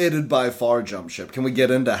 It had by far jumped ship. Can we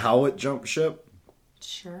get into how it jumped ship?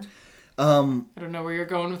 Sure. I don't know where you're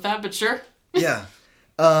going with that, but sure. Yeah.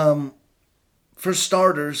 For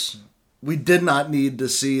starters, we did not need to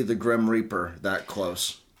see the Grim Reaper that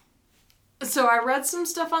close. So I read some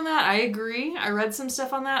stuff on that. I agree. I read some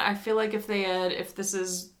stuff on that. I feel like if this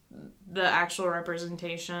is the actual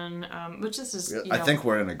representation, which this is, I think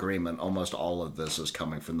we're in agreement. Almost all of this is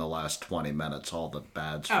coming from the last 20 minutes, all the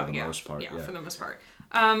bads for the most part. Yeah, for the most part.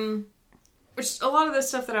 Which a lot of the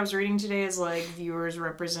stuff that I was reading today is like viewers'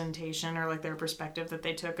 representation or like their perspective that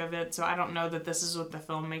they took of it. So I don't know that this is what the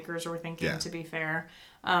filmmakers were thinking, to be fair.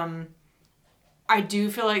 I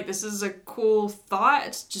do feel like this is a cool thought.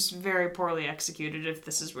 It's just very poorly executed if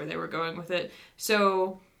this is where they were going with it.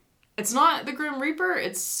 So it's not the Grim Reaper,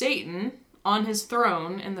 it's Satan on his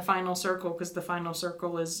throne in the final circle, because the final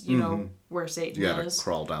circle is, where Satan You gotta is.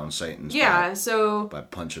 crawl down Satan's Yeah, so by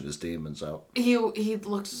punching his demons out. he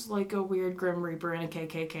looks like a weird Grim Reaper in a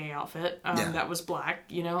KKK outfit that was black,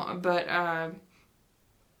 but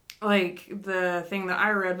like the thing that I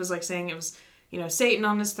read was like saying it was, Satan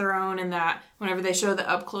on his throne, and that whenever they show the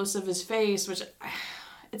up close of his face, which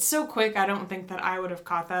it's so quick, I don't think that I would have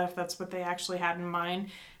caught that if that's what they actually had in mind.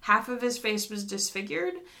 Half of his face was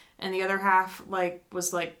disfigured, and the other half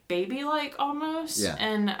was baby-like almost. Yeah.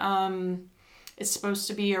 And it's supposed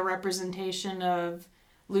to be a representation of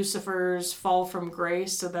Lucifer's fall from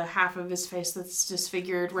grace, so the half of his face that's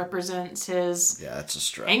disfigured represents his... Yeah, that's a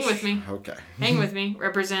stretch. Hang with me. Okay. Hang with me.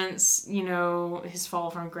 Represents, his fall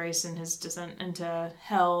from grace and his descent into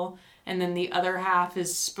hell. And then the other half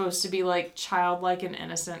is supposed to be childlike and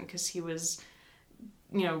innocent because he was,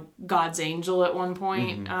 God's angel at one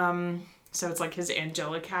point. So it's his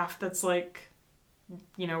angelic half that's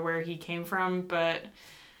where he came from. But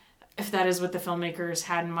if that is what the filmmakers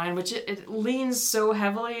had in mind, which it leans so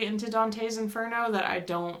heavily into Dante's Inferno that I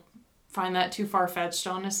don't find that too far-fetched,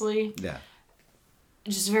 honestly. Yeah.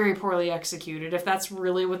 Just very poorly executed. If that's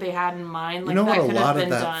really what they had in mind, like, you know that what could a lot have been of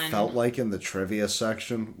that done. felt like in the trivia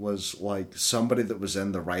section was like somebody that was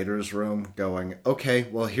in the writer's room going, okay,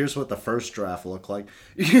 well, here's what the first draft looked like.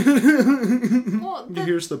 Well,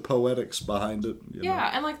 Here's the poetics behind it. You know?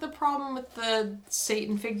 and like the problem with the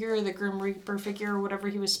Satan figure, the Grim Reaper figure, or whatever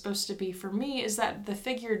he was supposed to be for me, is that the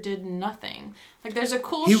figure did nothing. Like, there's a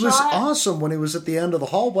cool He shot. was awesome when he was at the end of the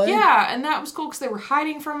hallway. Yeah, and that was cool because they were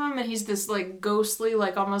hiding from him, and he's this, like, ghostly,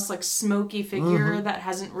 like, almost, like, smoky figure that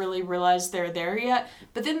hasn't really realized they're there yet.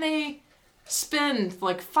 But then they spend,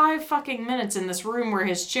 like, 5 fucking minutes in this room where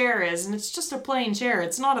his chair is, and it's just a plain chair.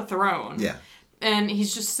 It's not a throne. Yeah. And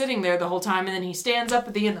he's just sitting there the whole time, and then he stands up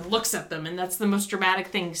at the end and looks at them, and that's the most dramatic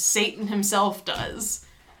thing Satan himself does.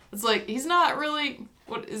 It's like, he's not really...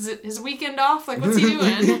 What is it? His weekend off? Like, what's he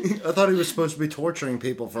doing? I thought he was supposed to be torturing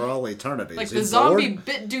people for all eternity. Like, Is the he zombie bored?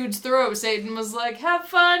 bit dude's throat. Satan was like, have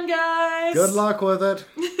fun, guys! Good luck with it.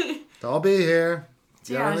 I'll be here.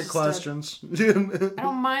 Do you Yeah, have any just, questions? I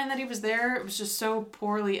don't mind that he was there. It was just so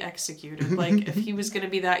poorly executed. Like, if he was going to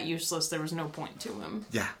be that useless, there was no point to him.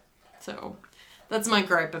 Yeah. So, that's my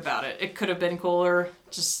gripe about it. It could have been cooler.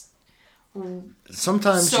 Just...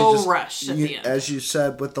 Sometimes so you just, rushed at the end. As you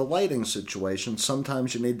said with the lighting situation,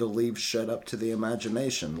 sometimes you need to leave shit up to the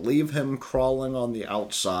imagination. Leave him crawling on the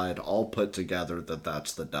outside, all put together that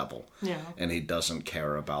that's the devil. Yeah. And he doesn't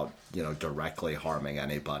care about, directly harming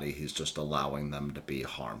anybody. He's just allowing them to be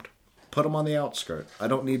harmed. Put him on the outskirt. I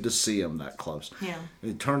don't need to see him that close. Yeah.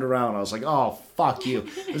 He turned around. I was like, oh, fuck you.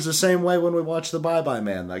 It's the same way when we watched The Bye-Bye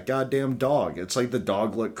Man, that goddamn dog. It's like the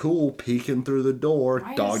dog looked cool peeking through the door.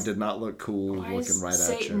 Dog did not look cool looking right at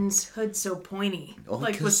you. Satan's hood so pointy? Oh,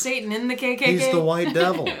 like, was Satan in the KKK? He's the white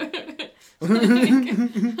devil. I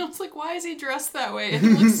was like, why is he dressed that way? It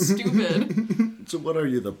looks stupid. So what are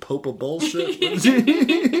you, the Pope of bullshit?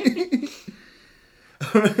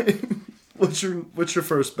 All right. What's your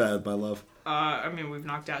first bad, my love? I mean, we've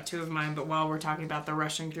knocked out 2 of mine, but while we're talking about the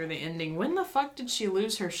rushing through the ending, when the fuck did she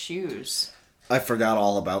lose her shoes? I forgot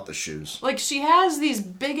all about the shoes. Like, she has these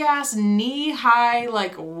big-ass, knee-high,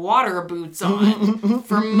 like, water boots on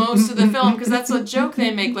for most of the film, because that's a joke they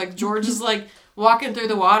make. Like, George is, like, walking through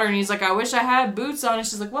the water, and he's like, I wish I had boots on. And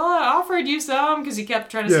she's like, well, I offered you some, because he kept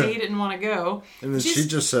trying to say he didn't want to go. And then she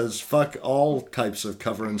just says, fuck all types of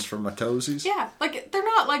coverings for my toesies. Yeah, like, they're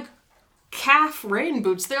not, like, calf rain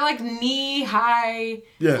boots. They're like knee high.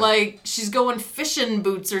 Yeah. Like she's going fishing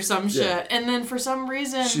boots or some shit. Yeah. And then for some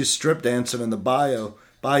reason she's strip dancing in the bayou.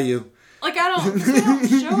 Like they don't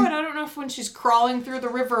show it. I don't know if when she's crawling through the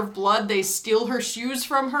river of blood they steal her shoes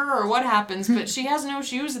from her or what happens, but she has no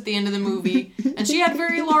shoes at the end of the movie. And she had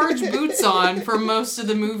very large boots on for most of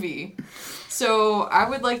the movie. So I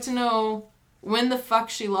would like to know when the fuck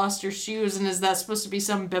she lost her shoes, and is that supposed to be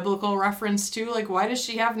some biblical reference too? Like, why does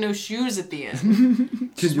she have no shoes at the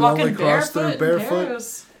end? Because you only cross through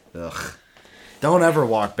barefoot? Ugh. Don't ever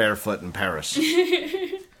walk barefoot in Paris.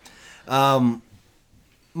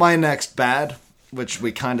 My next bad, which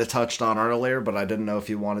we kind of touched on earlier, but I didn't know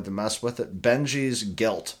if you wanted to mess with it. Benji's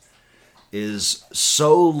guilt is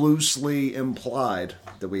so loosely implied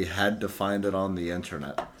that we had to find it on the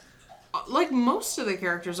internet. Like most of the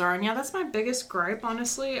characters are, and yeah, that's my biggest gripe,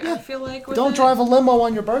 honestly. Yeah. I feel like with don't drive a limo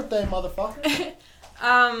on your birthday, motherfucker.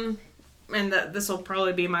 And this will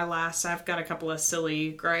probably be my last. I've got a couple of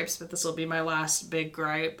silly gripes, but this will be my last big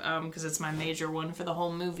gripe because it's my major one for the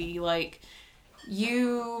whole movie. Like,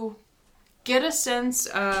 you get a sense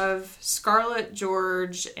of Scarlett,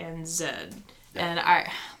 George, and Zed. And I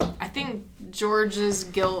think George's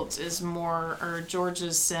guilt is more, or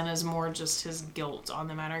George's sin is more just his guilt on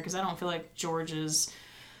the matter, because I don't feel like George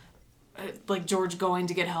going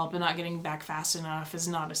to get help and not getting back fast enough is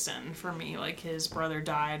not a sin for me. Like, his brother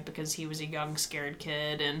died because he was a young, scared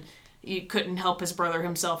kid, and he couldn't help his brother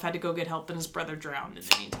himself, had to go get help, and his brother drowned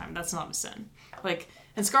at any time. That's not a sin. Like,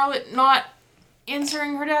 and Scarlett not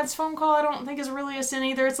answering her dad's phone call, I don't think is really a sin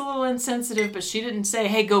either. It's a little insensitive, but she didn't say,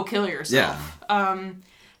 hey, go kill yourself. Yeah.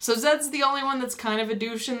 So Zed's the only one that's kind of a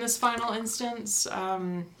douche in this final instance.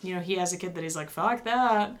 He has a kid that he's like, fuck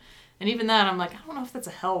that. And even that, I'm like, I don't know if that's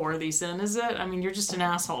a hell-worthy sin, is it? I mean, you're just an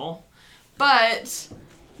asshole. But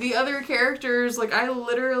the other characters, like, I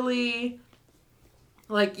literally,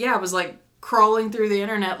 was like crawling through the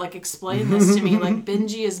internet, like, explain this to me. Like,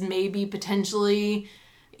 Benji is maybe potentially,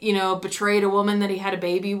 betrayed a woman that he had a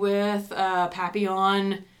baby with.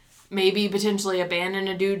 Papillon maybe potentially abandoned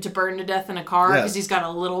a dude to burn to death in a car because he's got a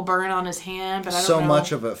little burn on his hand. But I don't know. So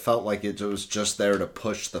much of it felt like it was just there to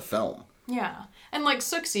push the film. Yeah. And, like,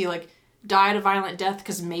 Sooksy, like, died a violent death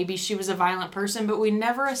because maybe she was a violent person, but we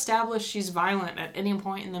never established she's violent at any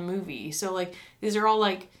point in the movie. So, like, these are all,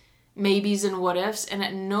 like, maybes and what ifs, and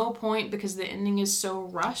at no point, because the ending is so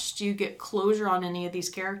rushed, do you get closure on any of these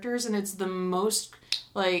characters, and it's the most,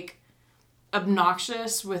 like,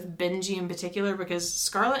 obnoxious with Benji in particular, because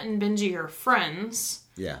Scarlett and Benji are friends.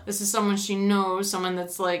 Yeah. This is someone she knows, someone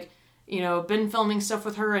that's, like, you know, been filming stuff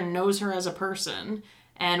with her and knows her as a person,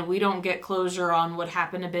 and we don't get closure on what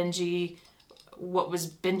happened to Benji, what was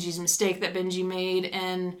Benji's mistake that Benji made,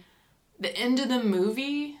 and the end of the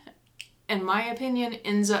movie, in my opinion,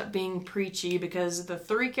 ends up being preachy, because the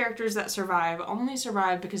 3 characters that survive only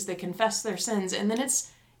survive because they confess their sins, and then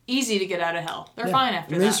it's easy to get out of hell. They're fine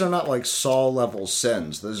after and that. these are not like Saw-level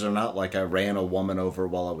sins. These are not like I ran a woman over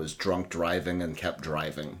while I was drunk driving and kept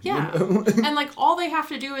driving. Yeah. You know? And, like, all they have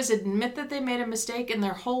to do is admit that they made a mistake, and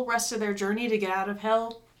their whole rest of their journey to get out of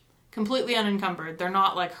hell, completely unencumbered. They're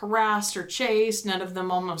not, like, harassed or chased. None of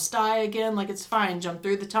them almost die again. Like, it's fine. Jump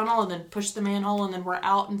through the tunnel and then push the manhole, and then we're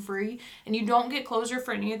out and free. And you don't get closure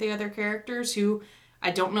for any of the other characters who... I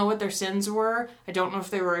don't know what their sins were. I don't know if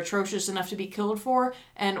they were atrocious enough to be killed for.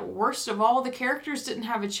 And worst of all, the characters didn't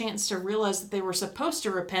have a chance to realize that they were supposed to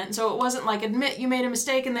repent. So it wasn't like, admit you made a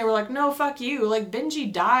mistake, and they were like, no, fuck you. Like,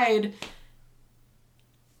 Benji died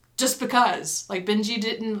just because. Like, Benji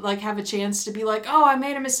didn't, like, have a chance to be like, oh, I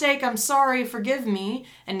made a mistake, I'm sorry, forgive me.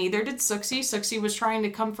 And neither did Suxi. Suxi was trying to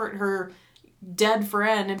comfort her dead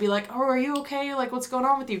friend and be like, oh, are you okay? Like, what's going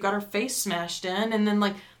on with you? Got her face smashed in. And then,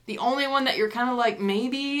 like, the only one that you're kind of like,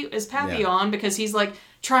 maybe, is Papillon, because he's, like,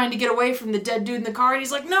 trying to get away from the dead dude in the car, and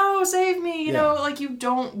he's like, no, save me, you know? Like, you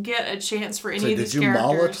don't get a chance for any of these characters. Did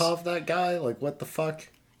you Molotov that guy? Like, what the fuck?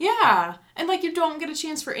 Yeah. And, like, you don't get a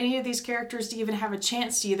chance for any of these characters to even have a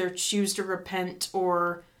chance to either choose to repent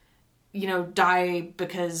or, you know, die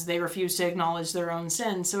because they refuse to acknowledge their own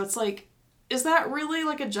sin. So it's like, is that really,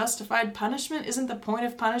 like, a justified punishment? Isn't the point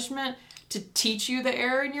of punishment to teach you the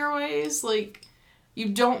error in your ways? Like... You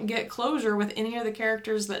don't get closure with any of the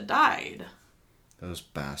characters that died. Those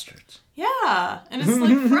bastards. Yeah. And it's,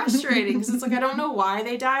 like, frustrating. Because it's like, I don't know why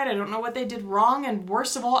they died. I don't know what they did wrong. And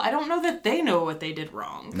worst of all, I don't know that they know what they did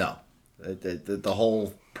wrong. No. The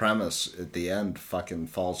whole premise at the end fucking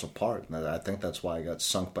falls apart. And I think that's why I got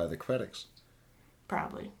sunk by the critics.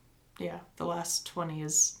 Probably. Yeah. The last 20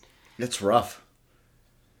 is... It's rough.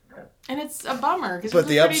 And it's a bummer. But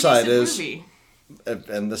the upside is... Movie.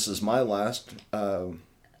 And this is my last. No,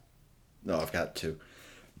 I've got 2.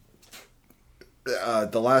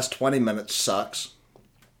 The last 20 minutes sucks.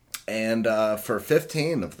 And for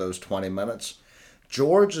 15 of those 20 minutes,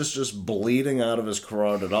 George is just bleeding out of his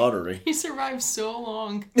carotid artery. He survived so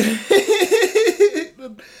long.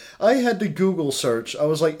 I had to Google search. I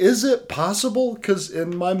was like, is it possible? Because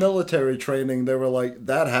in my military training, they were like,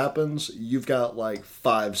 that happens. You've got like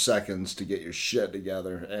 5 seconds to get your shit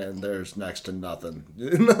together, and there's next to nothing.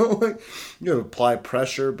 You know, like, you apply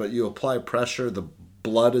pressure, but you apply pressure, the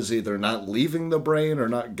blood is either not leaving the brain or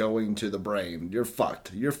not going to the brain. You're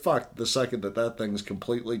fucked. You're fucked the second that thing's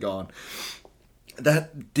completely gone.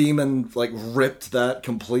 That demon, like, ripped that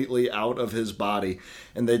completely out of his body,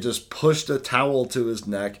 and they just pushed a towel to his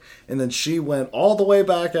neck, and then she went all the way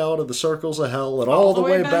back out of the circles of hell, and all the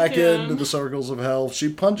way back into the circles of hell.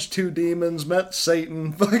 She punched 2 demons, met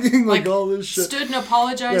Satan, fucking, like all this shit. Stood and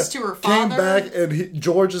apologized to her father. Came back, and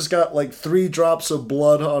George has got, like, 3 drops of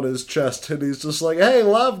blood on his chest, and he's just like, hey,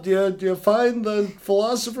 love, do you find the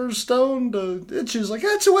Philosopher's Stone? And she's like,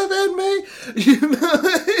 it's within me! You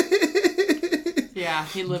know? Yeah,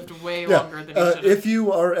 he lived way longer than he should have. If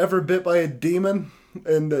you are ever bit by a demon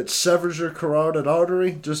and it severs your carotid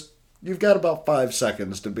artery, you've got about 5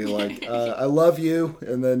 seconds to be like, I love you,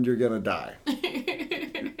 and then you're gonna die.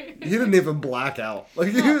 He didn't even black out. Like,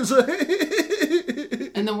 he was like...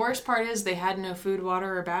 And the worst part is they had no food,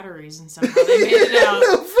 water, or batteries, and somehow they made it out.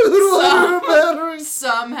 No food, water, or batteries.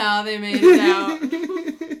 Somehow they made it out.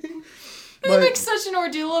 They make such an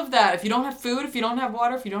ordeal of that. If you don't have food, if you don't have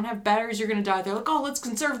water, if you don't have batteries, you're going to die. They're like, oh, let's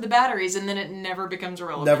conserve the batteries, and then it never becomes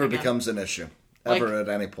relevant. Never again. becomes an issue. Ever, like, at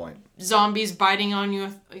any point. Zombies biting you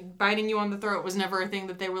on the throat was never a thing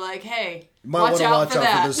that they were like, hey, you might want to watch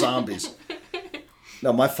out for the zombies.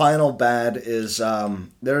 No, my final bad is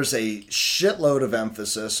there's a shitload of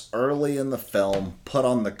emphasis early in the film put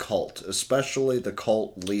on the cult, especially the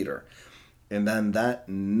cult leader. And then that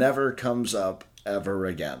never comes up ever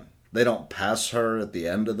again. They don't pass her at the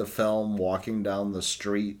end of the film walking down the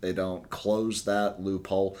street. They don't close that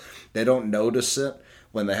loophole. They don't notice it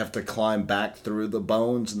when they have to climb back through the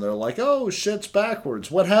bones and they're like, oh, shit's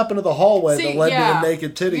backwards. What happened to the hallway that led to the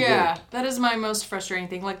naked titty group? Yeah, that is my most frustrating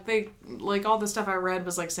thing. Like all the stuff I read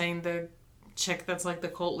was like saying the chick that's like the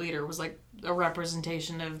cult leader was like a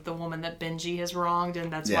representation of the woman that Benji has wronged,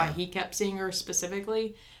 and that's why he kept seeing her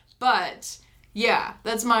specifically. But yeah,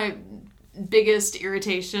 that's my biggest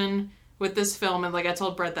irritation with this film. And like I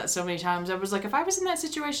told Brett that so many times, I was like, if I was in that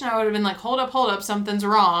situation, I would have been like, hold up, something's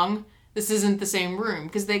wrong. This isn't the same room.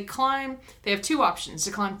 Because they have two options: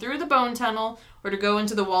 to climb through the bone tunnel or to go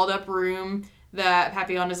into the walled up room that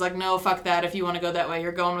Papillon is like, no, fuck that. If you want to go that way,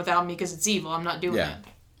 you're going without me because it's evil. I'm not doing it.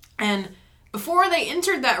 And before they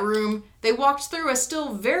entered that room, they walked through a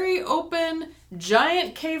still very open,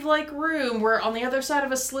 giant cave-like room where on the other side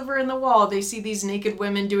of a sliver in the wall, they see these naked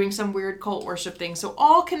women doing some weird cult worship thing. So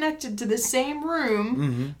all connected to the same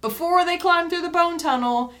room, before they climb through the bone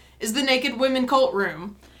tunnel, is the naked women cult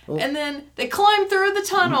room. Oh. And then they climb through the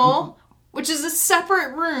tunnel, which is a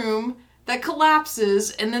separate room that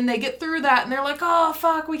collapses, and then they get through that, and they're like, oh,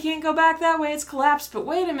 fuck, we can't go back that way, it's collapsed, but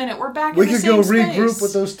wait a minute, we're back in the same space. We could go regroup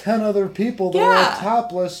with those 10 other people that are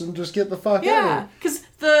topless and just get the fuck out of here. Yeah, because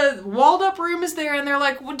the walled-up room is there, and they're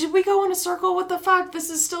like, well, did we go in a circle? What the fuck?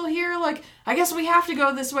 This is still here? Like, I guess we have to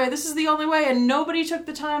go this way. This is the only way, and nobody took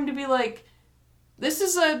the time to be like, this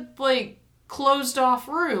is a, like, closed-off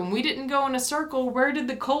room. We didn't go in a circle. Where did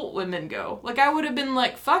the cult women go? Like, I would have been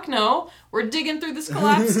like, fuck no. We're digging through this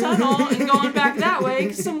collapsed tunnel and going back that way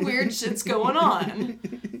because some weird shit's going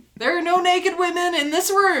on. There are no naked women in this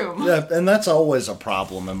room. Yeah, and that's always a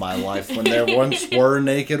problem in my life. When there once were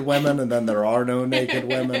naked women and then there are no naked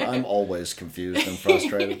women, I'm always confused and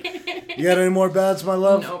frustrated. You got any more bads, my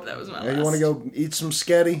love? Nope, that was my last. You want to go eat some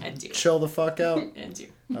sketty? I do. Chill the fuck out? I do.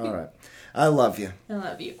 All right. I love you. I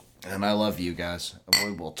love you. And I love you guys.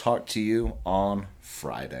 We will talk to you on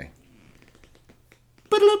Friday.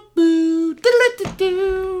 You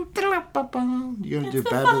gonna do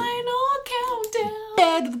bad? Final countdown.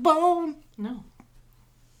 Bad to the bone. No.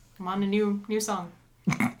 I'm on a new song.